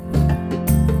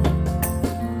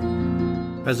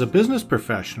As a business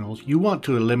professional, you want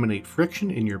to eliminate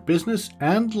friction in your business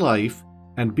and life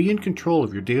and be in control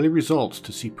of your daily results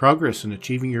to see progress in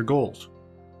achieving your goals.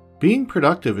 Being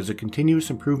productive is a continuous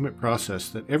improvement process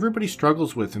that everybody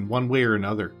struggles with in one way or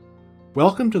another.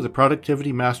 Welcome to the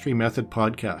Productivity Mastery Method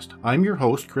podcast. I'm your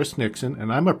host, Chris Nixon,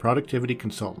 and I'm a productivity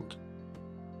consultant.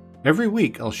 Every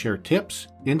week, I'll share tips,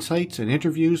 insights, and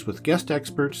interviews with guest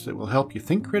experts that will help you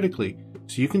think critically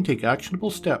so you can take actionable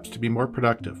steps to be more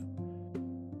productive.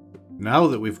 Now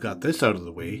that we've got this out of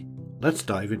the way, let's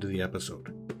dive into the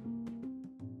episode.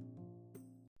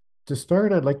 To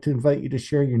start, I'd like to invite you to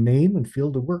share your name and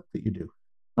field of work that you do.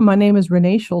 My name is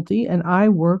Renee Schulte, and I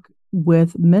work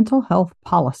with mental health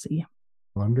policy.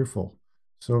 Wonderful.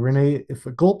 So, Renee, if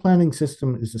a goal planning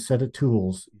system is a set of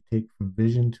tools you take from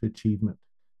vision to achievement,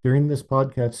 during this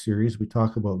podcast series, we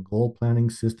talk about goal planning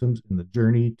systems and the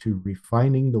journey to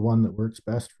refining the one that works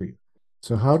best for you.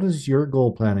 So how does your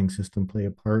goal planning system play a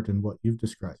part in what you've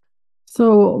described?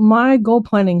 So my goal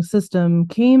planning system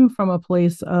came from a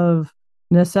place of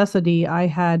necessity. I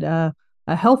had a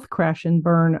health crash and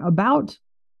burn about,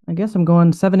 I guess I'm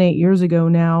going 7-8 years ago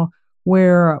now,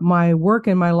 where my work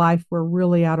and my life were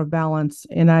really out of balance.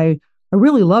 And I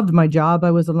really loved my job. I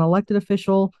was an elected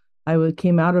official.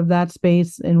 Came out of that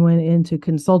space and went into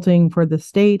consulting for the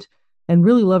state and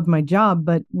really loved my job.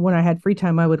 But when I had free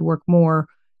time, I would work more.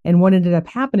 And what ended up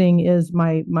happening is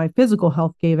my physical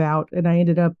health gave out, and I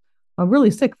ended up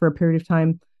really sick for a period of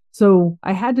time. So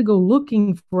I had to go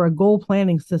looking for a goal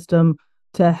planning system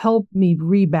to help me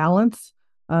rebalance.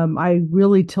 I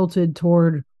really tilted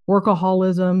toward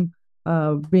workaholism,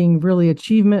 being really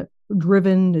achievement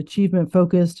driven, achievement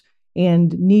focused,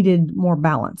 and needed more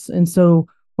balance. And so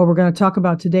what we're going to talk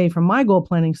about today from my goal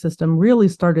planning system really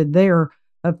started there,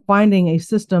 of finding a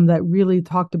system that really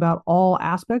talked about all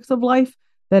aspects of life,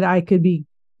 that I could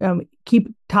keep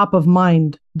top of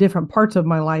mind different parts of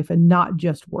my life and not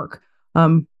just work.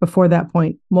 Before that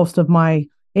point, most of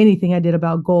anything I did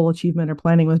about goal achievement or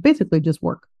planning was basically just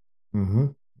work. Mm-hmm.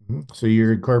 Mm-hmm. So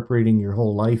you're incorporating your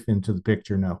whole life into the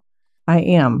picture now. I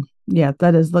am. Yeah,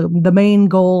 that is the main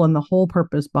goal and the whole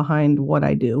purpose behind what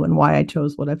I do and why I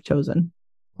chose what I've chosen.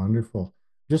 Wonderful.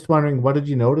 Just wondering, what did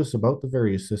you notice about the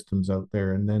various systems out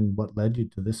there, and then what led you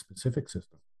to this specific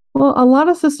system? Well, a lot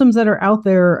of systems that are out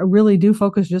there really do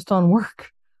focus just on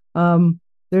work.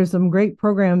 There's some great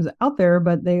programs out there,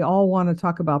 but they all want to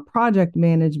talk about project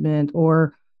management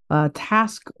or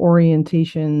task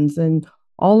orientations and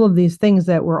all of these things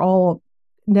that were all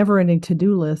never-ending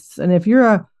to-do lists. And if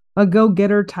you're a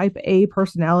go-getter type A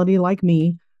personality like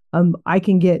me, I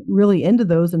can get really into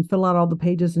those and fill out all the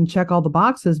pages and check all the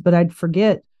boxes, but I'd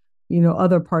forget,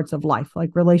 other parts of life,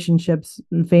 like relationships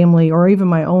and family, or even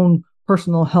my own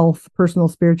personal health, personal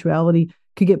spirituality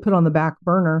could get put on the back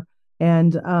burner.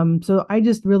 And so I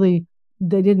just they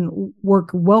didn't work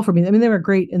well for me. I mean, they were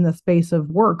great in the space of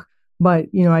work, but,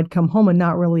 I'd come home and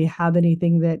not really have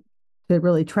anything that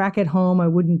really track at home. I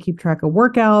wouldn't keep track of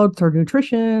workouts or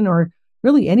nutrition or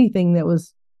really anything that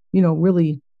was,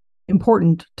 really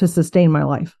important to sustain my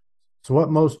life. So what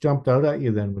most jumped out at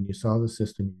you then when you saw the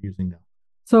system you're using now?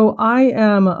 So I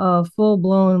am a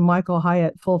full-blown Michael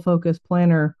Hyatt full focus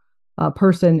planner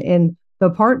person. And the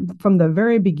part from the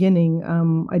very beginning,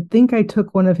 I think I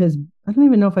took one of his, I don't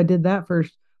even know if I did that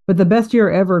first, but the Best Year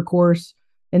Ever course,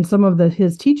 and some of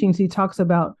his teachings, he talks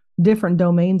about different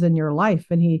domains in your life.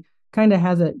 And he kind of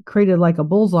has it created like a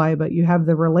bullseye, but you have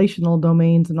the relational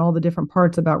domains and all the different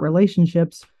parts about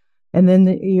relationships. And then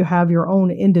you have your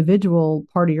own individual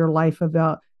part of your life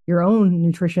about your own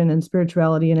nutrition and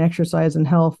spirituality and exercise and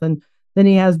health. And then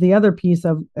he has the other piece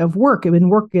of work. I mean,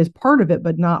 work is part of it,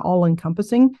 but not all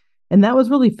encompassing. And that was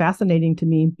really fascinating to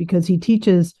me because he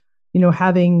teaches,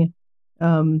 having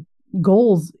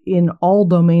goals in all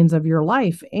domains of your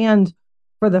life. And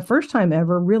for the first time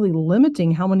ever, really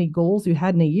limiting how many goals you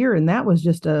had in a year. And that was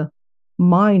just a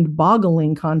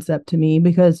mind-boggling concept to me,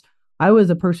 because I was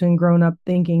a person grown up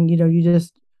thinking,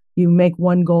 you make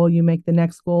one goal, you make the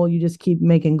next goal, you just keep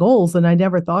making goals. And I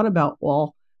never thought about,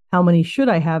 well, how many should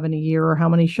I have in a year, or how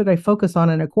many should I focus on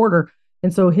in a quarter?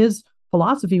 And so his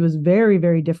philosophy was very,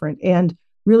 very different and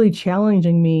really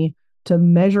challenging me to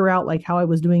measure out like how I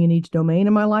was doing in each domain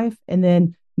in my life, and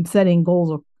then setting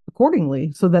goals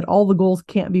accordingly so that all the goals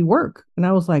can't be work. And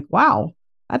I was like, wow,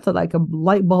 that's like a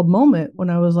light bulb moment when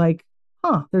I was like,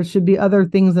 there should be other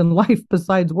things in life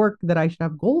besides work that I should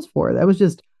have goals for. That was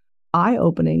just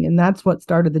eye-opening. And that's what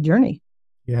started the journey.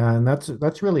 Yeah, and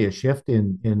that's really a shift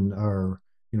in our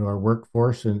our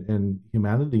workforce and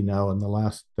humanity now in the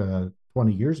last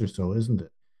 20 years or so, isn't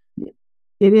it?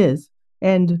 It is.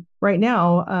 And right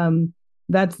now,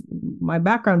 that's my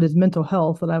background is mental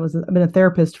health, and I've been a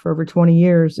therapist for over 20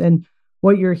 years. And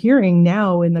what you're hearing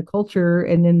now in the culture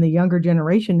and in the younger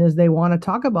generation is they want to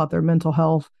talk about their mental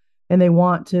health, and they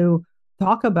want to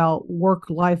talk about work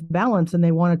life balance, and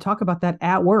they want to talk about that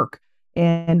at work.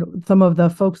 And some of the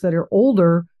folks that are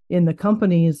older in the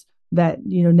companies that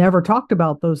never talked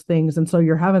about those things, and so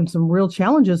you're having some real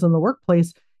challenges in the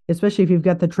workplace, especially if you've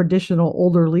got the traditional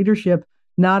older leadership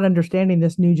not understanding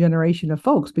this new generation of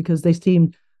folks, because they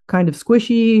seem kind of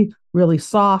squishy, really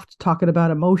soft, talking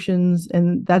about emotions.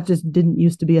 And that just didn't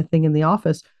used to be a thing in the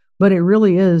office, but it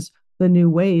really is the new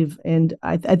wave. And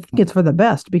I think it's for the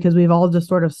best, because we've all just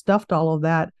sort of stuffed all of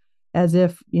that as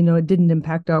if, it didn't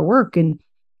impact our work. And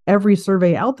every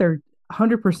survey out there,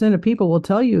 100% of people will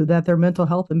tell you that their mental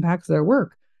health impacts their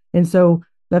work. And so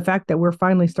the fact that we're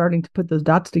finally starting to put those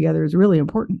dots together is really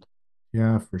important.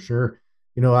 Yeah, for sure.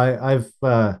 I've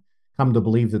come to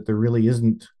believe that there really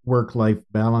isn't work-life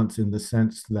balance in the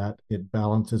sense that it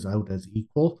balances out as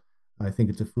equal. I think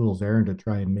it's a fool's errand to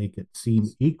try and make it seem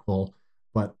equal.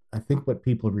 But I think what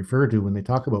people refer to when they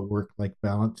talk about work-life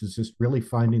balance is just really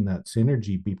finding that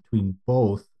synergy between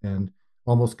both and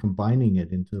almost combining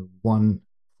it into one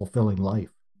fulfilling life.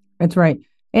 That's right.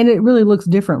 And it really looks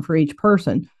different for each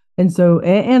person. And so,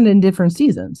 and in different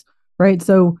seasons, right?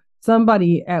 So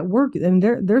somebody at work, and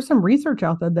there's some research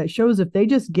out there that shows if they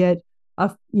just get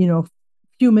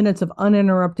few minutes of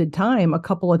uninterrupted time a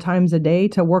couple of times a day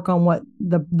to work on what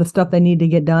the stuff they need to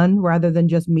get done, rather than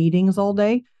just meetings all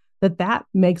day, that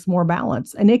makes more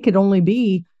balance. And it could only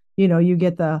be, you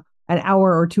get the an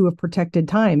hour or two of protected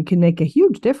time can make a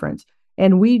huge difference.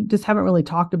 And we just haven't really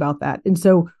talked about that. And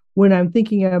so when I'm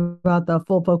thinking about the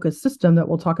full focus system that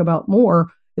we'll talk about more,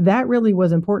 that really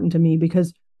was important to me,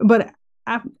 because, but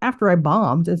after I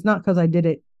bombed, it's not because I did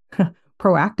it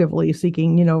proactively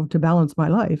seeking, to balance my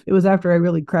life. It was after I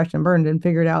really crashed and burned and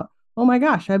figured out, oh my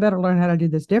gosh, I better learn how to do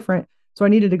this different. So I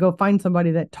needed to go find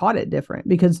somebody that taught it different,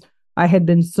 because I had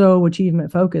been so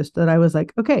achievement focused that I was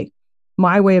like, okay,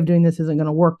 my way of doing this isn't going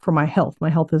to work for my health. My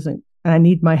health isn't, and I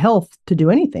need my health to do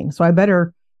anything. So I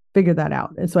better figure that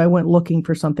out. And so I went looking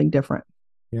for something different.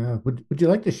 Yeah. Would you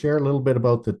like to share a little bit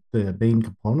about the main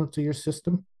components of your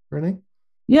system, Renee?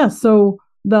 Yeah. So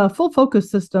the full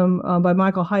focus system by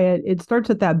Michael Hyatt, it starts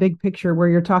at that big picture where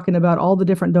you're talking about all the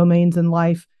different domains in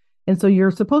life. And so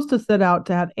you're supposed to set out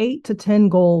to have 8 to 10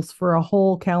 goals for a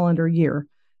whole calendar year.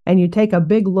 And you take a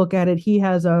big look at it. He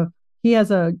has a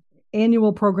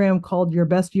annual program called Your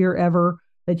Best Year Ever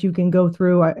that you can go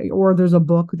through, or there's a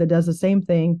book that does the same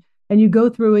thing. And you go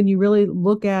through and you really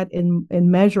look at and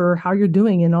measure how you're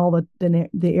doing in all the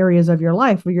areas of your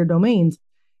life or your domains.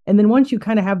 And then once you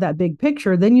kind of have that big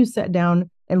picture, then you sit down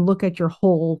and look at your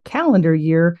whole calendar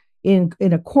year in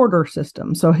a quarter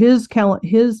system. So his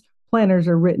planners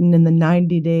are written in the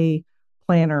 90-day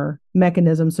planner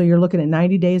mechanism. So you're looking at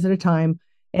 90 days at a time,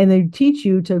 and they teach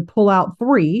you to pull out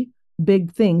three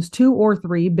big things, two or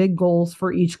three big goals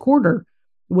for each quarter,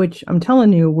 which I'm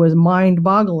telling you was mind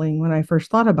boggling when I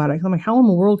first thought about it. I'm like, how in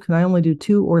the world can I only do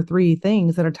two or three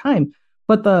things at a time?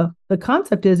 But the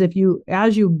concept is,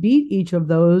 as you beat each of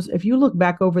those, if you look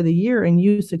back over the year and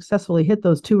you successfully hit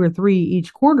those two or three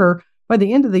each quarter, by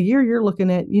the end of the year, you're looking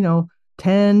at,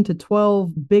 10 to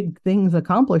 12 big things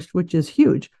accomplished, which is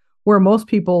huge. Where most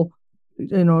people,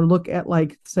 look at,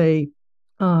 like, say,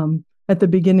 at the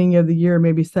beginning of the year,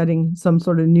 maybe setting some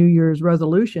sort of New Year's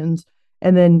resolutions,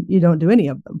 and then you don't do any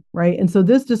of them, right? And so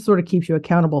this just sort of keeps you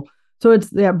accountable. So it's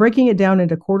breaking it down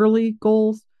into quarterly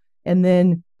goals, and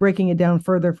then breaking it down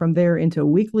further from there into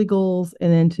weekly goals,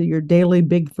 and then to your daily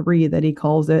big three that he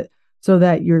calls it, so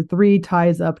that your three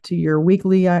ties up to your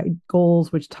weekly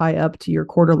goals, which tie up to your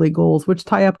quarterly goals, which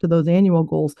tie up to those annual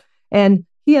goals. And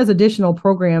he has additional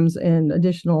programs and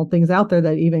additional things out there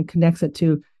that even connects it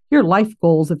to your life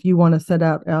goals if you want to set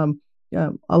out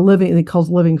a living, he calls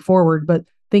living forward, but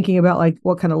thinking about like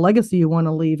what kind of legacy you want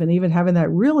to leave, and even having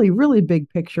that really, really big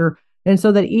picture. And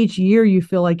so that each year you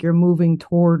feel like you're moving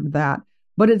toward that.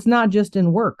 But it's not just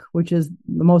in work, which is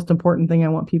the most important thing I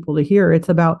want people to hear. It's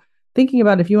about thinking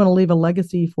about if you want to leave a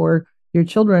legacy for your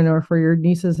children or for your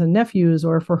nieces and nephews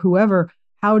or for whoever,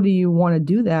 how do you want to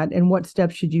do that? And what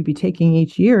steps should you be taking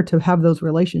each year to have those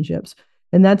relationships?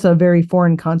 And that's a very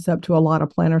foreign concept to a lot of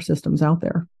planner systems out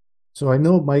there. So I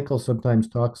know Michael sometimes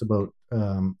talks about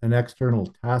an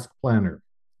external task planner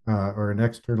or an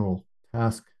external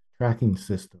task tracking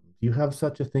system. Do you have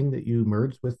such a thing that you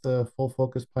merge with the full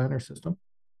focus planner system?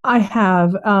 I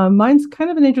have. Mine's kind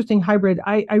of an interesting hybrid.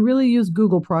 I really use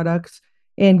Google products,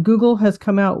 and Google has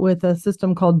come out with a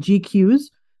system called GQs.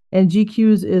 And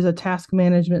GQs is a task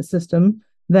management system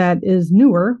that is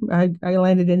newer. I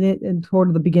landed in it and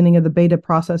toward the beginning of the beta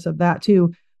process of that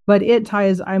too. But it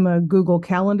ties, I'm a Google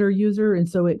Calendar user. And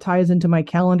so it ties into my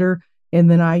calendar. And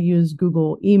then I use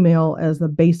Google email as the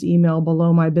base email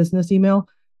below my business email.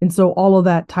 And so all of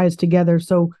that ties together.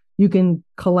 So you can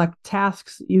collect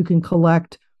tasks, you can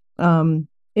collect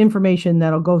information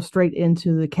that'll go straight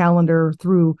into the calendar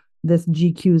through this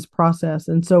GQ's process.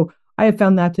 And so I have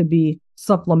found that to be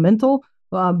supplemental,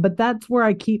 but that's where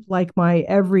I keep like my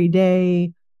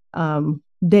everyday,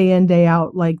 day in, day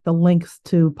out, like the links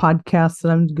to podcasts that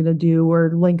I'm going to do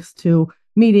or links to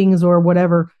meetings or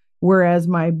whatever. Whereas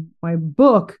my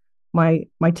book, my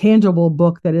tangible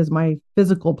book that is my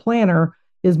physical planner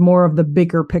is more of the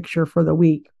bigger picture for the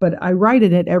week. But I write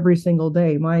in it every single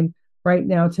day. Mine right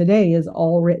now today is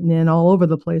all written in all over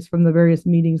the place from the various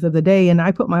meetings of the day. And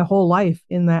I put my whole life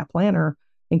in that planner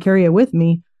and carry it with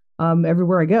me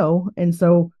everywhere I go. And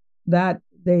so that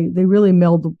they really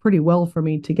meld pretty well for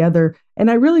me together.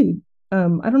 And I really, I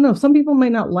don't know, some people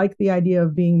might not like the idea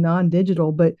of being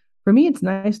non-digital, but for me, it's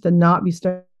nice to not be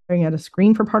staring at a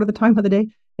screen for part of the time of the day,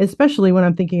 especially when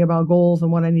I'm thinking about goals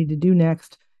and what I need to do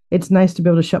next. It's nice to be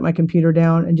able to shut my computer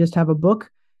down and just have a book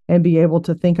and be able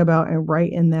to think about and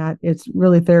write in that. It's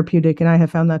really therapeutic. And I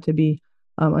have found that to be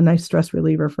a nice stress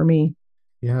reliever for me.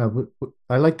 Yeah,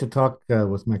 I like to talk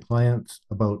with my clients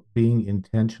about being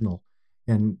intentional.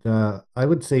 And I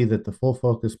would say that the full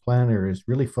focus planner is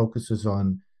really focuses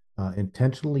on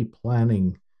intentionally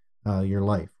planning your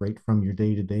life, right from your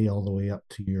day to day all the way up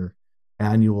to your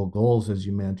annual goals, as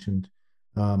you mentioned.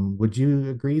 Would you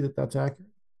agree that that's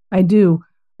accurate? I do.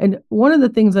 And one of the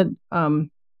things that,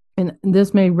 and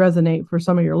this may resonate for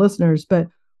some of your listeners, but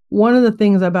one of the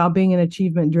things about being an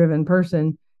achievement driven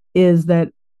person is that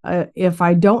if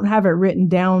I don't have it written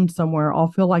down somewhere,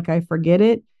 I'll feel like I forget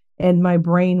it and my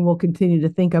brain will continue to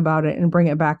think about it and bring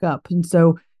it back up. And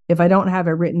so if I don't have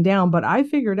it written down, but I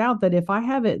figured out that if I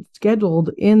have it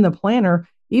scheduled in the planner,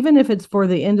 even if it's for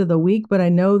the end of the week, but I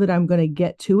know that I'm going to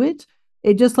get to it,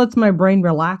 it just lets my brain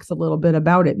relax a little bit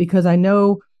about it because I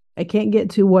know I can't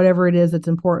get to whatever it is that's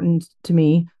important to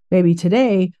me, maybe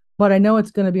today, but I know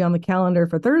it's going to be on the calendar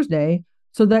for Thursday.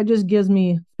 So that just gives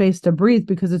me space to breathe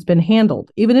because it's been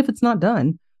handled, even if it's not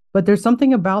done. But there's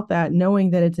something about that,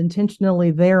 knowing that it's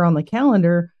intentionally there on the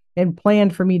calendar and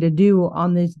planned for me to do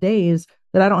on these days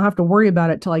that I don't have to worry about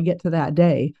it till I get to that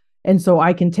day. And so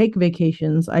I can take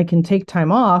vacations, I can take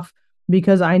time off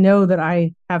because I know that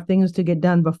I have things to get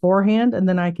done beforehand and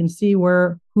then I can see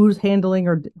where who's handling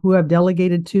or who I've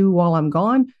delegated to while I'm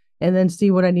gone and then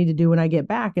see what I need to do when I get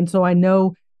back. And so I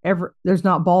know there's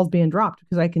not balls being dropped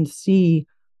because I can see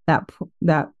that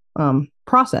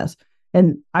process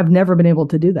and I've never been able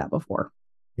to do that before.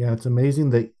 Yeah, it's amazing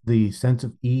that the sense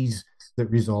of ease that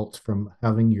results from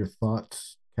having your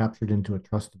thoughts captured into a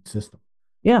trusted system.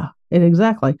 Yeah,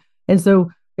 exactly. And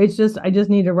so it's just I just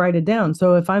need to write it down.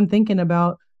 So if I'm thinking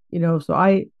about, so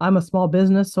I'm a small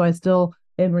business, so I still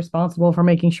am responsible for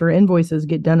making sure invoices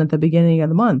get done at the beginning of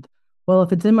the month. Well,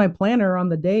 if it's in my planner on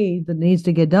the day that needs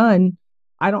to get done,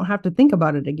 I don't have to think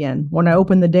about it again. When I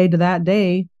open the day to that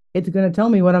day, it's going to tell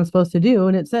me what I'm supposed to do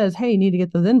and it says, "Hey, you need to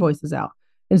get those invoices out."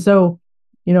 And so,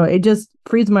 it just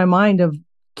frees my mind of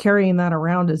carrying that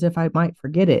around as if I might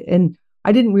forget it. And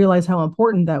I didn't realize how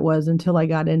important that was until I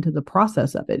got into the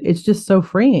process of it. It's just so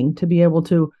freeing to be able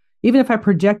to, even if I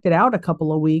project it out a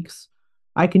couple of weeks,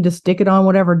 I can just stick it on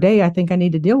whatever day I think I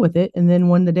need to deal with it. And then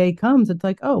when the day comes, it's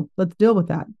like, oh, let's deal with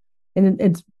that. And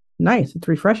it's nice. It's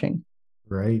refreshing.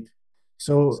 Right.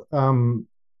 So,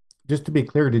 just to be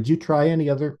clear, did you try any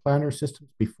other planner systems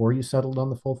before you settled on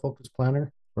the full focus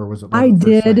planner, or was it love I at first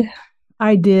did. sight?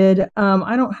 I did.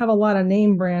 I don't have a lot of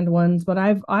name brand ones, but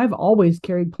I've always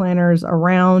carried planners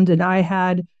around, and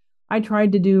I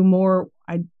tried to do more.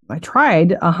 I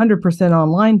tried 100%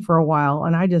 online for a while,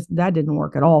 and that didn't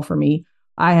work at all for me.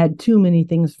 I had too many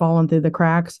things falling through the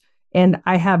cracks, and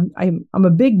I'm a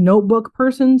big notebook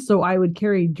person, so I would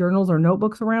carry journals or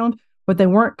notebooks around, but they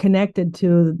weren't connected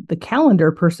to the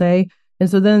calendar per se, and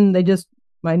so then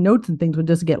my notes and things would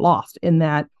just get lost in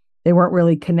that they weren't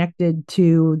really connected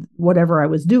to whatever I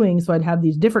was doing. So I'd have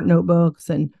these different notebooks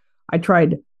and I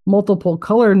tried multiple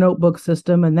color notebook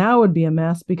system and that would be a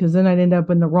mess because then I'd end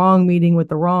up in the wrong meeting with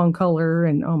the wrong color.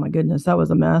 And oh my goodness, that was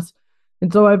a mess.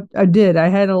 And so I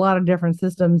had a lot of different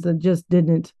systems that just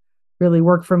didn't really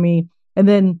work for me. And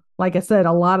then, like I said,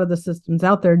 a lot of the systems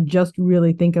out there just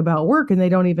really think about work and they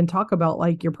don't even talk about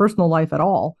like your personal life at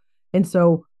all. And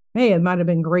so, hey, it might have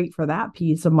been great for that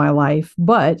piece of my life,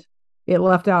 but it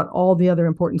left out all the other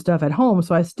important stuff at home.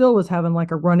 So I still was having like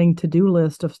a running to-do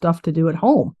list of stuff to do at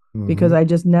home because Hmm. I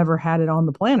just never had it on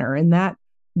the planner. And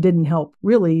didn't help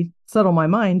really settle my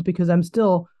mind because I'm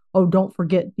still, oh, don't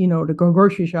forget, to go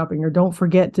grocery shopping or don't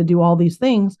forget to do all these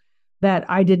things that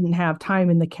I didn't have time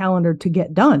in the calendar to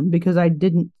get done because I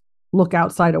didn't look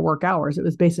outside of work hours. It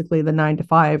was basically the 9 to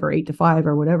 5 or 8 to 5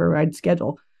 or whatever I'd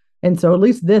schedule. And so at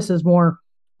least this is more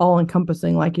all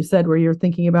encompassing, like you said, where you're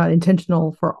thinking about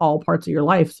intentional for all parts of your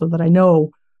life so that I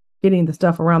know getting the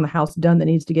stuff around the house done that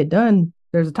needs to get done,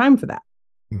 there's a time for that.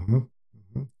 Hmm.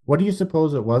 Hmm. What do you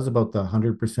suppose it was about the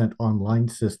 100% online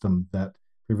system that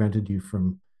prevented you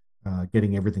from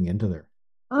getting everything into there?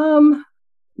 Um,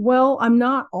 well, I'm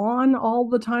not on all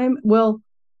the time. Well,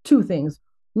 two things.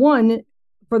 One,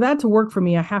 for that to work for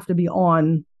me, I have to be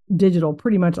on digital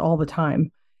pretty much all the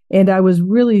time. And I was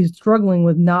really struggling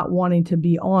with not wanting to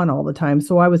be on all the time.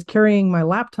 So I was carrying my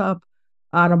laptop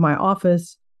out of my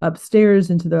office upstairs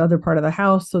into the other part of the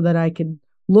house so that I could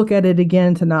look at it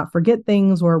again to not forget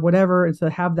things or whatever, and to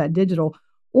have that digital.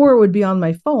 Or it would be on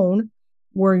my phone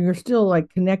where you're still like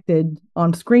connected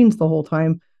on screens the whole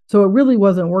time, so it really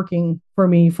wasn't working for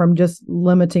me from just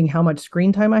limiting how much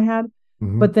screen time I had.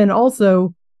 Hmm. But then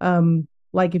also,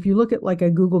 like if you look at like a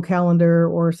Google Calendar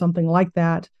or something like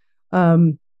that,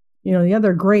 um, yeah,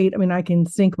 they're great. I mean, I can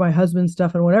sync my husband's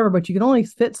stuff and whatever, but you can only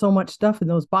fit so much stuff in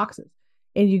those boxes.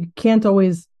 And you can't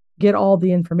always get all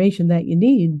the information that you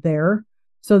need there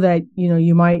so that,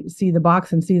 you might see the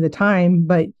box and see the time.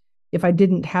 But if I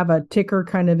didn't have a ticker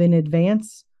kind of in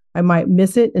advance, I might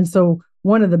miss it. And so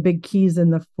one of the big keys in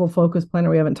the full focus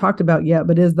planner we haven't talked about yet,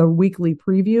 but is the weekly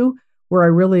preview where I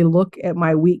really look at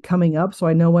my week coming up so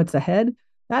I know what's ahead.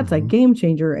 That's a Hmm. game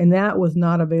changer. And that was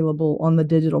not available on the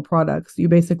digital products. You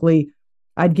basically,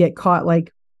 I'd get caught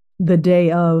like the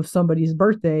day of somebody's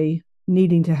birthday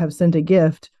needing to have sent a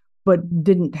gift, but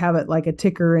didn't have it like a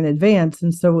ticker in advance.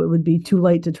 And so it would be too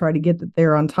late to try to get it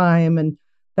there on time and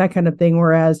that kind of thing.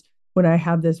 Whereas when I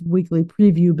have this weekly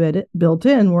preview bit built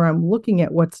in where I'm looking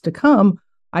at what's to come,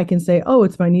 I can say, oh,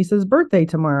 it's my niece's birthday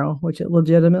tomorrow, which it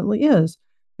legitimately is,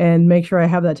 and make sure I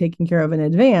have that taken care of in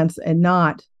advance and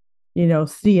not,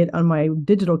 see it on my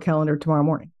digital calendar tomorrow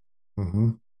morning.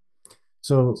 Hmm.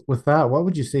 So, with that, what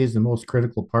would you say is the most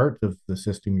critical part of the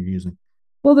system you're using?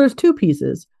 Well, there's two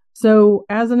pieces. So,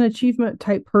 as an achievement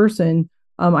type person,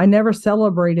 I never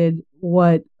celebrated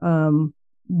what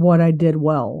I did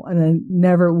well, and I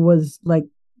never was like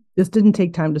this didn't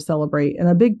take time to celebrate. And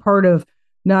a big part of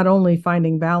not only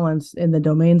finding balance in the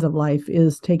domains of life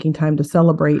is taking time to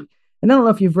celebrate. And I don't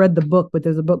know if you've read the book, but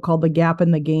there's a book called The Gap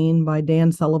and the Gain by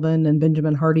Dan Sullivan and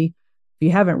Benjamin Hardy. If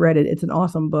you haven't read it, it's an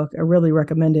awesome book. I really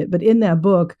recommend it. But in that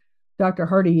book, Dr.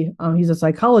 Hardy, he's a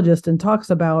psychologist and talks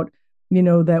about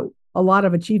that a lot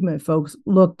of achievement folks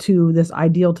look to this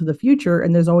ideal to the future,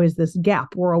 and there's always this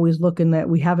gap. We're always looking that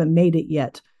we haven't made it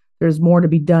yet. There's more to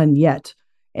be done yet.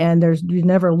 And you're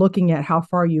never looking at how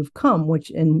far you've come,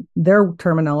 which in their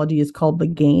terminology is called the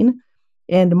gain.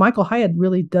 And Michael Hyatt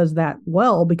really does that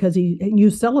well because you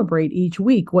celebrate each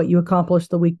week what you accomplished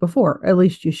the week before. At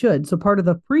least you should. So part of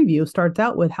the preview starts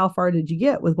out with how far did you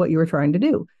get with what you were trying to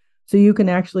do. So you can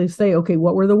actually say, okay,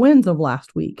 what were the wins of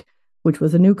last week? Which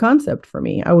was a new concept for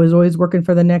me. I was always working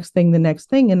for the next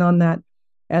thing. And on that,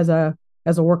 as a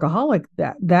workaholic,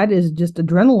 that is just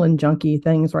adrenaline junkie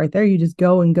things right there. You just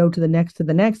go and go to the next,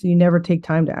 and you never take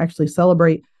time to actually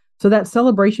celebrate. So that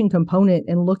celebration component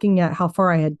and looking at how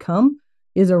far I had come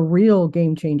is a real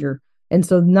game changer. And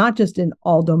so not just in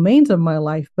all domains of my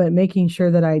life, but making sure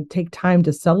that I take time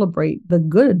to celebrate the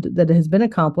good that has been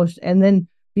accomplished and then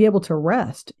be able to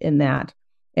rest in that.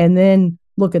 And then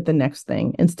look at the next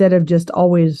thing instead of just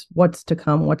always what's to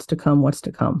come, what's to come, what's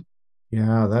to come.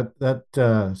 Yeah,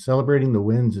 that celebrating the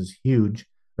wins is huge,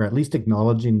 or at least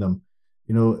acknowledging them.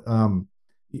 You know,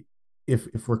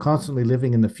 if we're constantly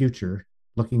living in the future,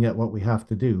 looking at what we have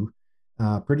to do,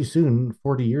 pretty soon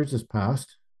 40 years has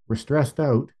passed. We're stressed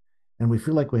out, and we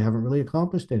feel like we haven't really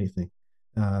accomplished anything.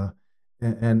 Uh,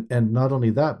 and not only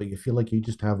that, but you feel like you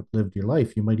just haven't lived your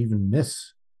life. You might even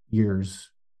miss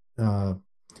years. Uh,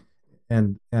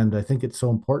 and I think it's so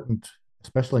important,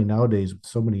 especially nowadays with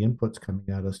so many inputs coming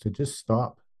at us, to just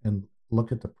stop and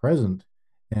look at the present.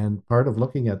 And part of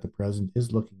looking at the present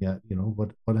is looking at,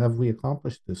 what have we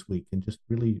accomplished this week, and just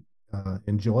really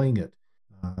enjoying it,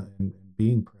 and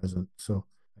being present. So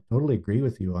I totally agree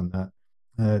with you on that.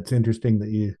 It's interesting that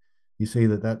you say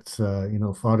that that's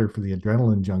fodder for the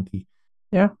adrenaline junkie.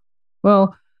 Yeah.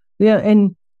 Well, yeah,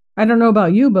 and I don't know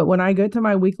about you, but when I get to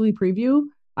my weekly preview,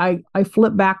 I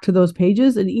flip back to those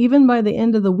pages, and even by the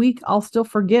end of the week, I'll still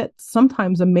forget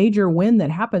sometimes a major win that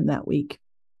happened that week.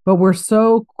 But we're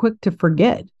so quick to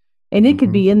forget. And it could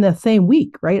Hmm. be in the same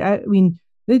week, right? I mean,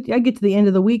 I get to the end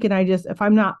of the week and if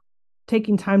I'm not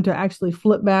taking time to actually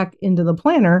flip back into the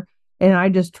planner and I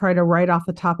just try to write off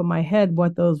the top of my head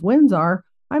what those wins are,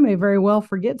 I may very well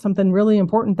forget something really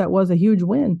important that was a huge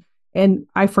win. And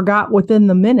I forgot within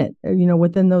the minute,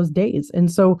 within those days.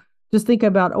 And so just think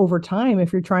about over time,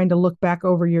 if you're trying to look back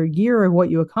over your year of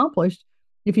what you accomplished,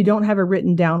 if you don't have it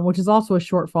written down, which is also a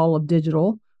shortfall of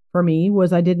digital for me,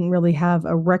 was I didn't really have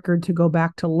a record to go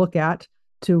back to look at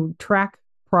to track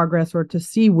progress or to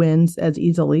see wins as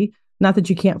easily. Not that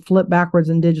you can't flip backwards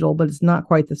in digital, but it's not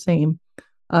quite the same.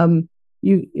 Um,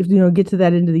 if get to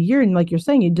that end of the year and like you're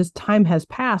saying, you just time has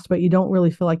passed, but you don't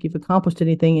really feel like you've accomplished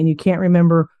anything and you can't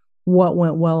remember what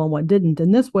went well and what didn't.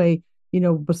 And this way,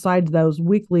 besides those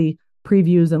weekly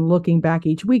previews and looking back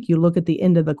each week, you look at the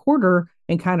end of the quarter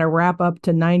and kind of wrap up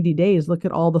to 90 days, look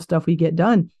at all the stuff we get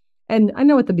done. And I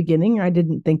know at the beginning, I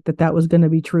didn't think that that was going to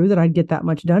be true, that I'd get that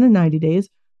much done in 90 days.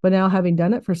 But now having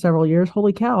done it for several years,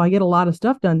 holy cow, I get a lot of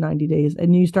stuff done 90 days.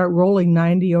 And you start rolling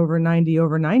 90 over 90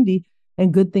 over 90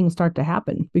 and good things start to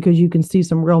happen because you can see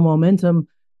some real momentum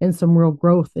and some real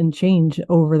growth and change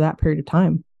over that period of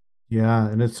time. Yeah,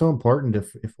 and it's so important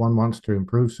if one wants to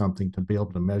improve something to be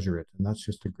able to measure it, and that's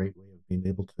just a great way of being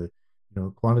able to,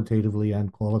 quantitatively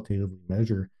and qualitatively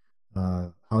measure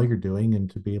how you're doing, and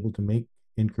to be able to make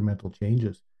incremental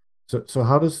changes. So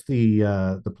how does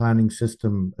the planning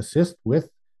system assist with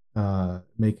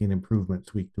making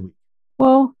improvements week to week?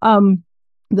 Well,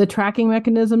 the tracking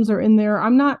mechanisms are in there.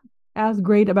 I'm not as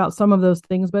great about some of those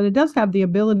things, but it does have the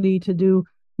ability to do,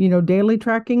 daily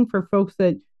tracking for folks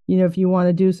that, if you want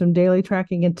to do some daily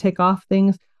tracking and tick off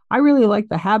things. I really like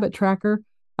the habit tracker.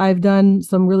 I've done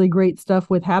some really great stuff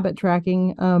with habit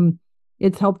tracking.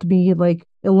 It's helped me like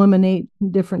eliminate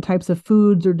different types of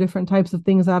foods or different types of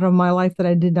things out of my life that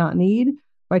I did not need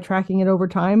by tracking it over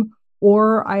time.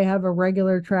 Or I have a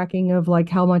regular tracking of like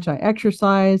how much I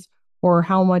exercise or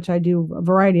how much I do a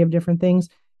variety of different things.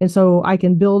 And so I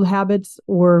can build habits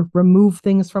or remove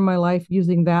things from my life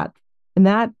using that. And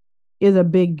that is a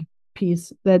big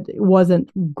piece that wasn't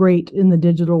great in the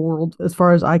digital world as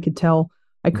far as I could tell.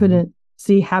 I Mhm. couldn't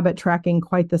see habit tracking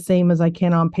quite the same as I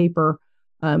can on paper.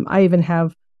 I even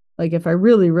have, like, if I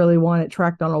really, really want it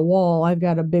tracked on a wall, I've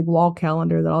got a big wall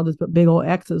calendar that I'll just put big old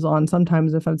X's on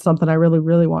sometimes if it's something I really,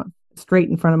 really want straight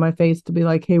in front of my face to be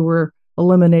like, hey, we're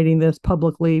eliminating this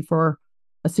publicly for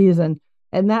a season.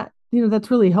 And that, that's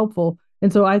really helpful.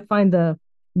 And so I find the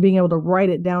being able to write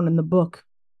it down in the book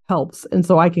helps. And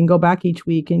so I can go back each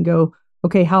week and go,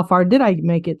 okay, how far did I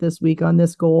make it this week on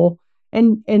this goal?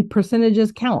 And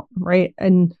percentages count, right?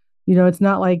 And it's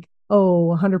not like,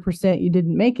 oh, 100% you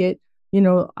didn't make it.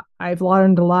 I've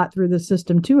learned a lot through the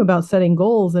system too about setting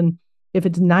goals. And if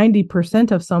it's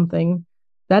 90% of something,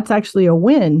 that's actually a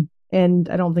win. And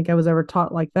I don't think I was ever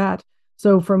taught like that.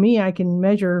 So for me, I can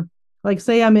measure, like,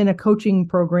 say I'm in a coaching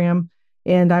program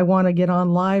and I want to get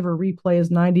on live or replays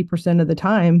 90% of the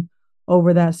time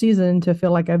over that season to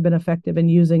feel like I've been effective in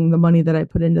using the money that I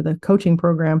put into the coaching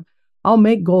program. I'll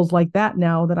make goals like that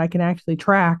now that I can actually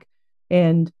track.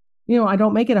 And, I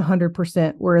don't make it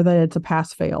 100% where that it's a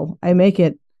pass fail. I make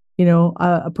it,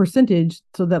 a percentage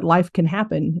so that life can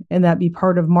happen and that be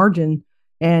part of margin.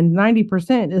 And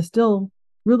 90% is still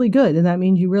really good. And that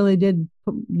means you really did,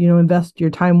 invest your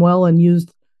time well and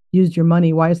used your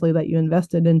money wisely that you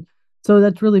invested. And so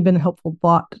that's really been a helpful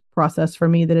thought process for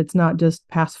me that it's not just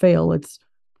pass fail, it's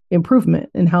improvement.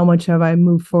 And how much have I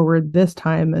moved forward this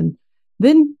time? And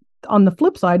then on the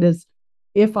flip side is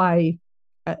if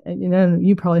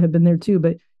you probably have been there too,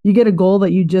 but you get a goal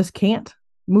that you just can't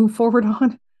move forward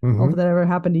on. I don't know if Mm-hmm. that ever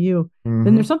happened to you, then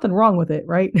Mm-hmm. there's something wrong with it,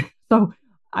 right? So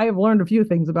I have learned a few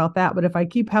things about that. But if I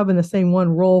keep having the same one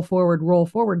roll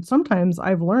forward, sometimes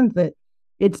I've learned that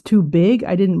it's too big.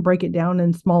 I didn't break it down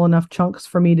in small enough chunks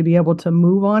for me to be able to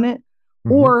move on it,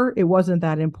 Mm-hmm. or it wasn't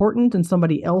that important and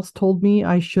somebody else told me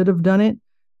I should have done it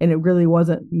and it really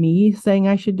wasn't me saying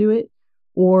I should do it.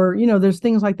 Or, there's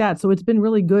things like that. So it's been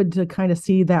really good to kind of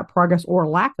see that progress or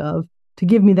lack of to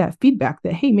give me that feedback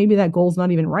that, hey, maybe that goal's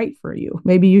not even right for you.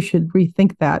 Maybe you should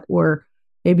rethink that, or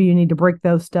maybe you need to break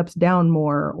those steps down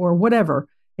more, or whatever.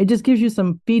 It just gives you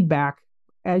some feedback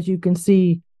as you can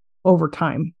see over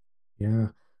time. Yeah.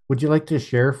 Would you like to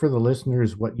share for the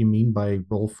listeners what you mean by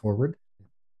roll forward?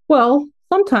 Well,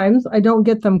 sometimes I don't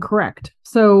get them correct.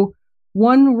 So,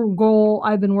 one goal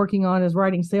I've been working on is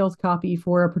writing sales copy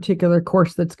for a particular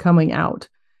course that's coming out.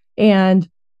 And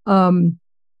um,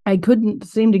 I couldn't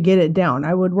seem to get it down.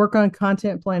 I would work on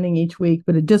content planning each week,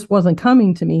 but it just wasn't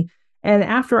coming to me. And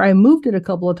after I moved it a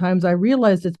couple of times, I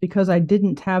realized it's because I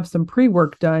didn't have some pre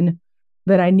work done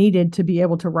that I needed to be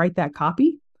able to write that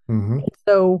copy. Mm-hmm.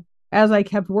 So as I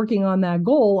kept working on that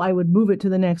goal, I would move it to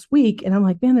the next week. And I'm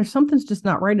like, man, there's something's just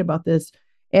not right about this.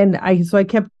 So I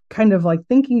kept kind of like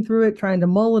thinking through it, trying to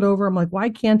mull it over. I'm like, why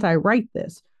can't I write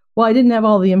this? Well, I didn't have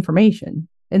all the information.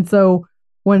 And so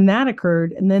when that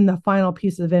occurred, and then the final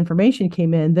piece of information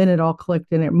came in, then it all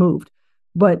clicked and it moved.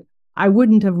 But I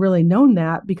wouldn't have really known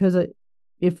that because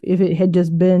if it had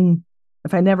just been,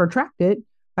 if I never tracked it,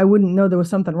 I wouldn't know there was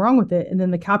something wrong with it. And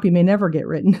then the copy may never get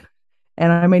written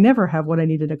and I may never have what I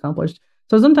needed accomplished.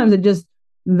 So sometimes it just,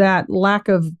 that lack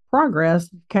of progress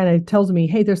kind of tells me,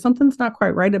 hey, there's something's not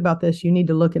quite right about this. You need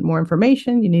to look at more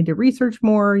information. You need to research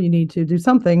more. You need to do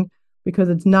something because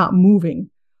it's not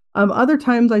moving. Other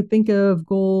times I think of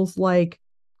goals like,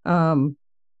 um,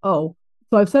 oh,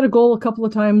 so I've set a goal a couple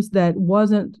of times that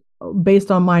wasn't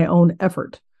based on my own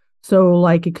effort. So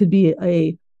like it could be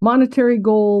a monetary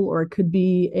goal or it could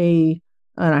be a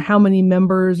how many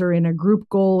members are in a group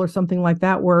goal or something like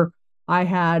that, where I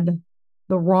had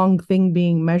the wrong thing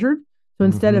being measured. So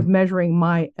instead Mm-hmm. of measuring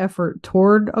my effort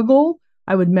toward a goal,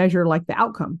 I would measure like the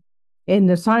outcome. And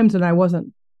there's times that I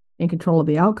wasn't in control of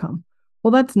the outcome.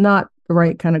 Well, that's not the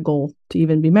right kind of goal to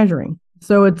even be measuring.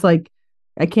 So it's like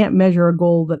I can't measure a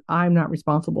goal that I'm not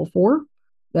responsible for.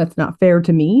 That's not fair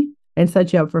to me and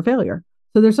set you up for failure.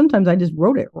 So there's sometimes I just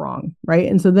wrote it wrong, right?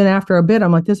 And so then after a bit,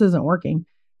 I'm like, this isn't working.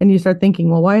 And you start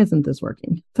thinking, well, why isn't this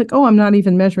working? It's like, oh, I'm not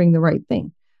even measuring the right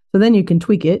thing. So then you can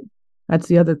tweak it. That's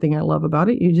the other thing I love about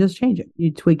it. You just change it.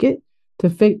 You tweak it to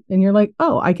fit, and you're like,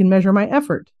 oh, I can measure my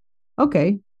effort.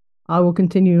 Okay, I will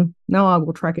continue. Now I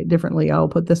will track it differently. I will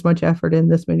put this much effort in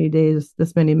this many days,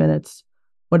 this many minutes,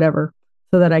 whatever,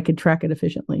 so that I could track it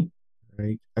efficiently.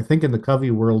 Right. I think in the Covey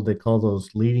world, they call those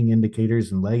leading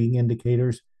indicators and lagging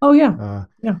indicators. Oh yeah, Uh,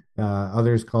 yeah,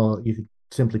 Others call it, you could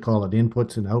simply call it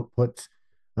inputs and outputs.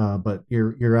 But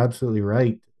you're absolutely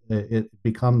right. It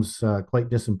becomes quite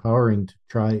disempowering to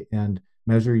try and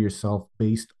measure yourself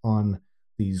based on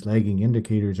these lagging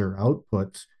indicators or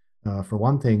outputs. For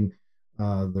one thing,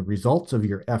 the results of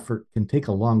your effort can take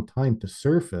a long time to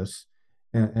surface,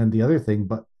 and the other thing,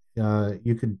 but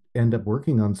you could end up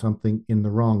working on something in the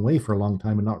wrong way for a long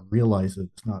time and not realize that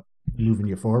it's not moving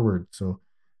you forward. So,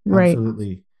 right.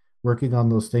 absolutely, working on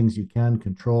those things you can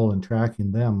control and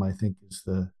tracking them, I think, is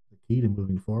the key to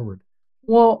moving forward.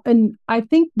 Well, and I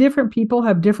think different people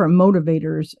have different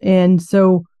motivators. And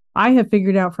so I have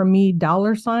figured out for me,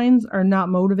 dollar signs are not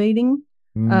motivating.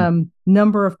 Mm,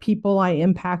 Number of people I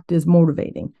impact is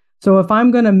motivating. So if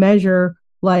I'm going to measure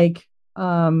like,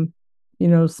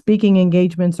 speaking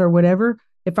engagements or whatever,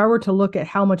 if I were to look at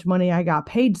how much money I got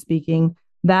paid speaking,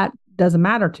 that doesn't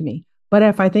matter to me. But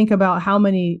if I think about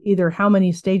either how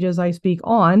many stages I speak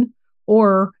on,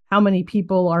 or how many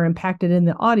people are impacted in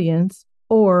the audience,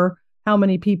 or how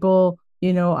many people,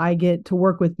 I get to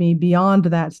work with me beyond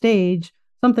that stage,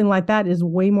 something like that is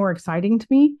way more exciting to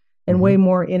me and way hmm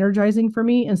more energizing for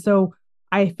me. And so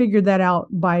I figured that out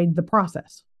by the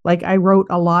process. Like I wrote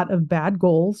a lot of bad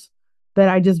goals that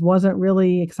I just wasn't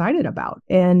really excited about.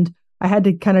 And I had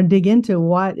to kind of dig into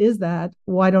what is that?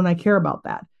 Why don't I care about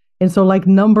that? And so, like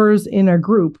numbers in a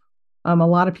group, a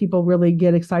lot of people really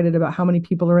get excited about how many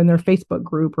people are in their Facebook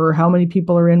group or how many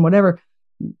people are in whatever.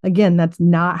 Again, that's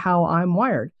not how I'm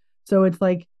wired. So it's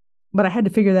like, but I had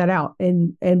to figure that out,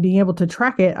 and being able to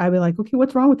track it, I'd be like, okay,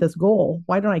 what's wrong with this goal?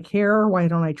 Why don't I care? Why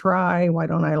don't I try? Why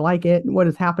don't I like it? What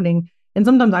is happening? And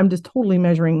sometimes I'm just totally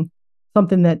measuring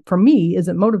something that for me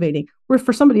isn't motivating. Whereas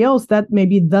for somebody else, that may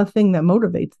be the thing that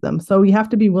motivates them. So you have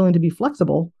to be willing to be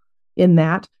flexible in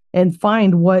that and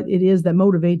find what it is that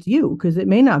motivates you, because it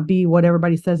may not be what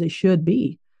everybody says it should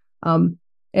be. Um,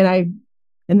 and I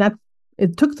and that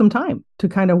it took some time to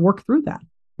kind of work through that.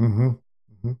 hmm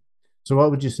hmm So,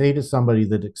 what would you say to somebody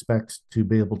that expects to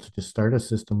be able to just start a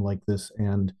system like this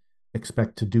and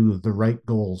expect to do the right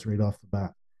goals right off the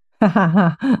bat?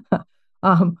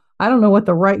 I don't know what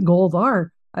the right goals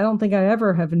are. I don't think I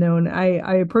ever have known.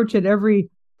 I approach it every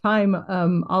time.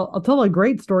 I'll tell a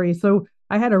great story. So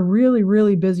I had a really,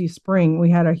 really busy spring.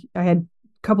 I had a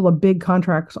couple of big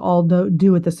contracts all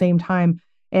due at the same time.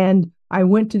 And I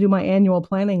went to do my annual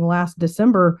planning last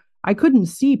December. I couldn't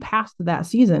see past that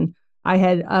season. I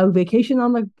had a vacation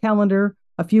on the calendar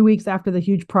a few weeks after the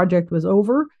huge project was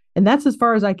over. And that's as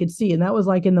far as I could see. And that was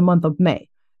like in the month of May.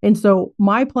 And so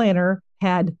my planner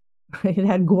had it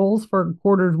had goals for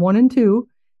quarters one and two.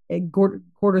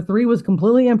 Quarter three was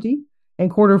completely empty, and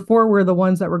quarter four were the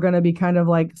ones that were going to be kind of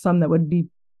like some that would be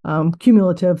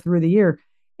cumulative through the year.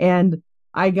 And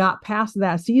I got past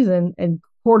that season, and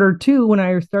quarter two, when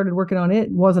I started working on it,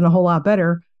 wasn't a whole lot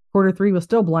better. Quarter three was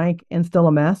still blank and still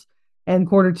a mess. And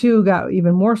quarter two got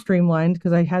even more streamlined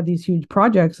because I had these huge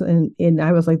projects, and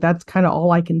I was like, that's kind of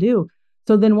all I can do.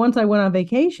 So then once I went on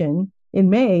vacation in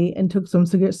May and took some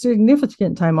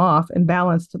significant time off and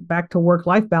balanced back to work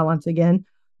life balance again,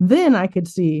 then I could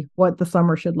see what the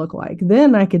summer should look like.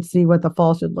 Then I could see what the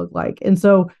fall should look like. And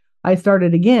so I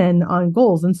started again on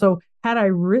goals. And so had I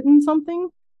written something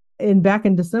in back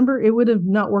in December, it would have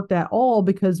not worked at all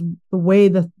because the way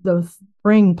the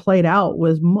spring played out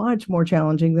was much more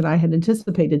challenging than I had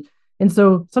anticipated. And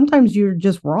so sometimes you're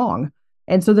just wrong.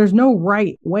 And so there's no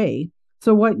right way.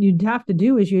 So what you'd have to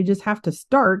do is you just have to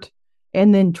start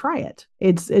and then try it.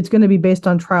 It's going to be based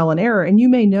on trial and error. And you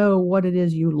may know what it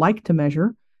is you like to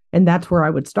measure, and that's where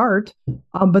I would start.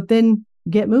 But then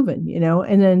get moving,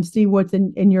 and then see what's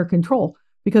in your control.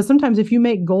 Because sometimes if you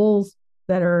make goals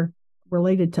that are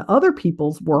related to other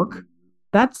people's work,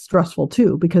 that's stressful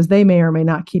too, because they may or may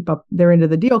not keep up their end of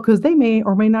the deal because they may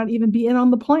or may not even be in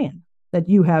on the plan that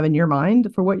you have in your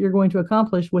mind for what you're going to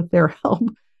accomplish with their help.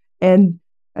 And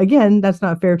again, that's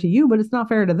not fair to you, but it's not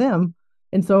fair to them.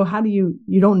 And so how do you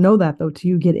don't know that though till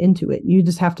you get into it. You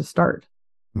just have to start.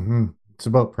 Mm-hmm. It's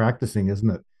about practicing, isn't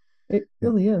it? It Yeah.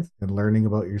 really is. And learning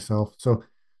about yourself.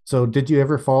 So did you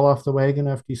ever fall off the wagon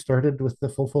after you started with the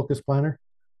full focus planner?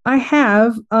 I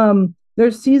have.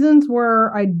 There's seasons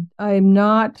where I'm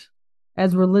not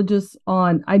as religious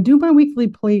on. I do my weekly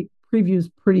previews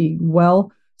pretty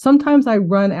well. Sometimes I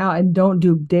run out and don't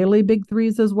do daily big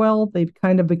threes as well. They've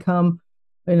kind of become,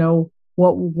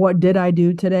 what did I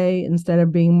do today instead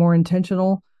of being more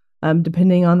intentional,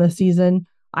 depending on the season.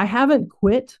 I haven't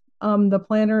quit the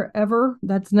planner ever.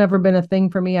 That's never been a thing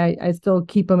for me. I still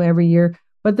keep them every year,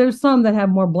 but there's some that have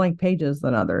more blank pages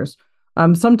than others.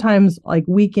 Sometimes like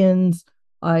weekends,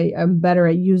 I am better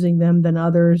at using them than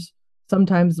others.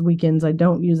 Sometimes weekends I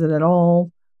don't use it at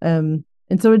all. And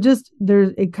so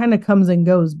it kind of comes and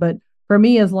goes. But for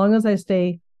me, as long as I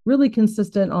stay really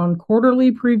consistent on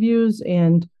quarterly previews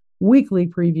and weekly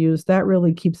previews, that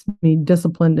really keeps me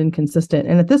disciplined and consistent.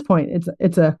 And at this point,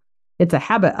 it's a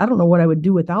habit. I don't know what I would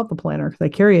do without the planner because I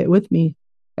carry it with me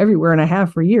everywhere and I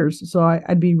have for years. So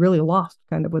I'd be really lost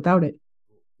kind of without it.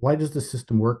 Why does the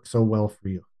system work so well for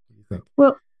you? Do you think?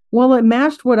 Well, well, it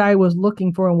matched what I was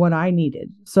looking for and what I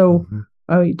needed. So Mm-hmm.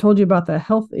 I told you about the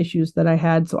health issues that I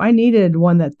had. So I needed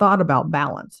one that thought about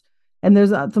balance. And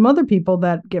there's some other people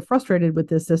that get frustrated with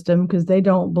this system because they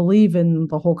don't believe in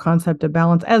the whole concept of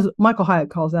balance, as Michael Hyatt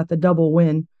calls that the double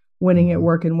win, winning at Mm-hmm.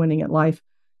 work and winning at life.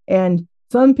 And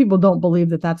some people don't believe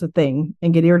that that's a thing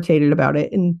and get irritated about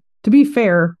it. And to be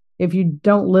fair, if you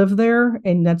don't live there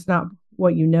and that's not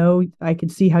what you know, I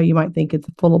could see how you might think it's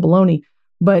full of baloney.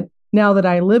 But now that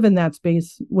I live in that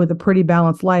space with a pretty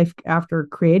balanced life after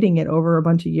creating it over a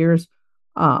bunch of years,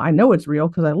 I know it's real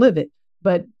because I live it,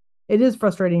 but it is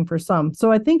frustrating for some.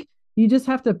 So I think you just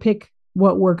have to pick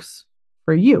what works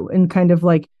for you and kind of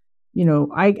like,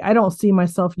 I don't see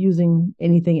myself using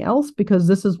anything else because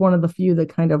this is one of the few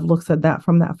that kind of looks at that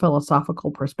from that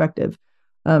philosophical perspective.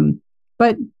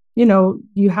 But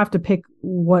you have to pick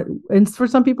and for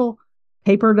some people,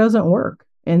 paper doesn't work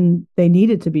and they need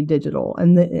it to be digital.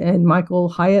 And Michael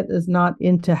Hyatt is not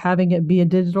into having it be a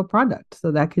digital product.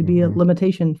 So that could be a Mm-hmm.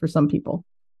 limitation for some people.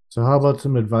 So how about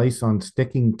some advice on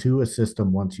sticking to a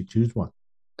system once you choose one?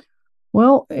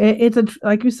 Well, it's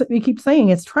like you keep saying,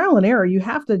 it's trial and error. You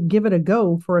have to give it a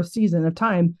go for a season of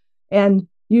time. And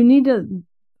you need to,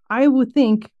 I would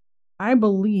think, I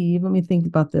believe, let me think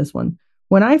about this one.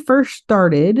 When I first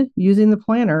started using the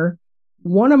planner,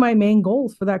 one of my main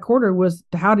goals for that quarter was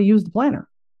how to use the planner.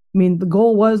 I mean, the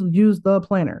goal was use the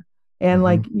planner and Mm-hmm.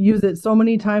 like use it so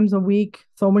many times a week,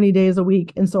 so many days a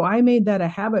week. And so I made that a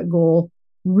habit goal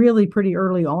really pretty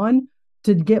early on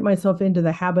to get myself into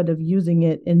the habit of using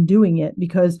it and doing it.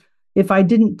 Because if I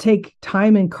didn't take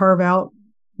time and carve out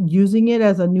using it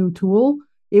as a new tool,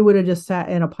 it would have just sat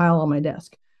in a pile on my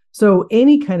desk. So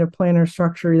any kind of planner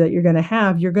structure that you're going to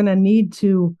have, you're going to need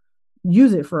to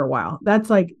use it for a while. That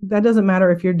doesn't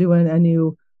matter if you're doing a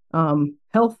new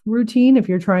health routine, if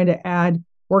you're trying to add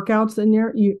workouts in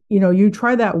you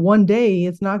try that one day,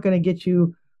 it's not going to get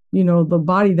you the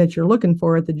body that you're looking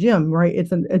for at the gym, right?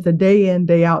 It's a day in,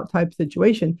 day out type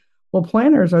situation. Well,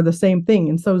 planners are the same thing,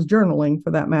 and so is journaling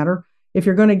for that matter. If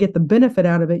you're going to get the benefit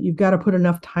out of it, you've got to put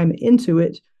enough time into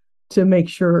it to make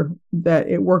sure that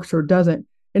it works or doesn't.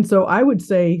 And so I would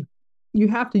say you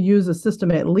have to use a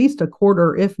system at least a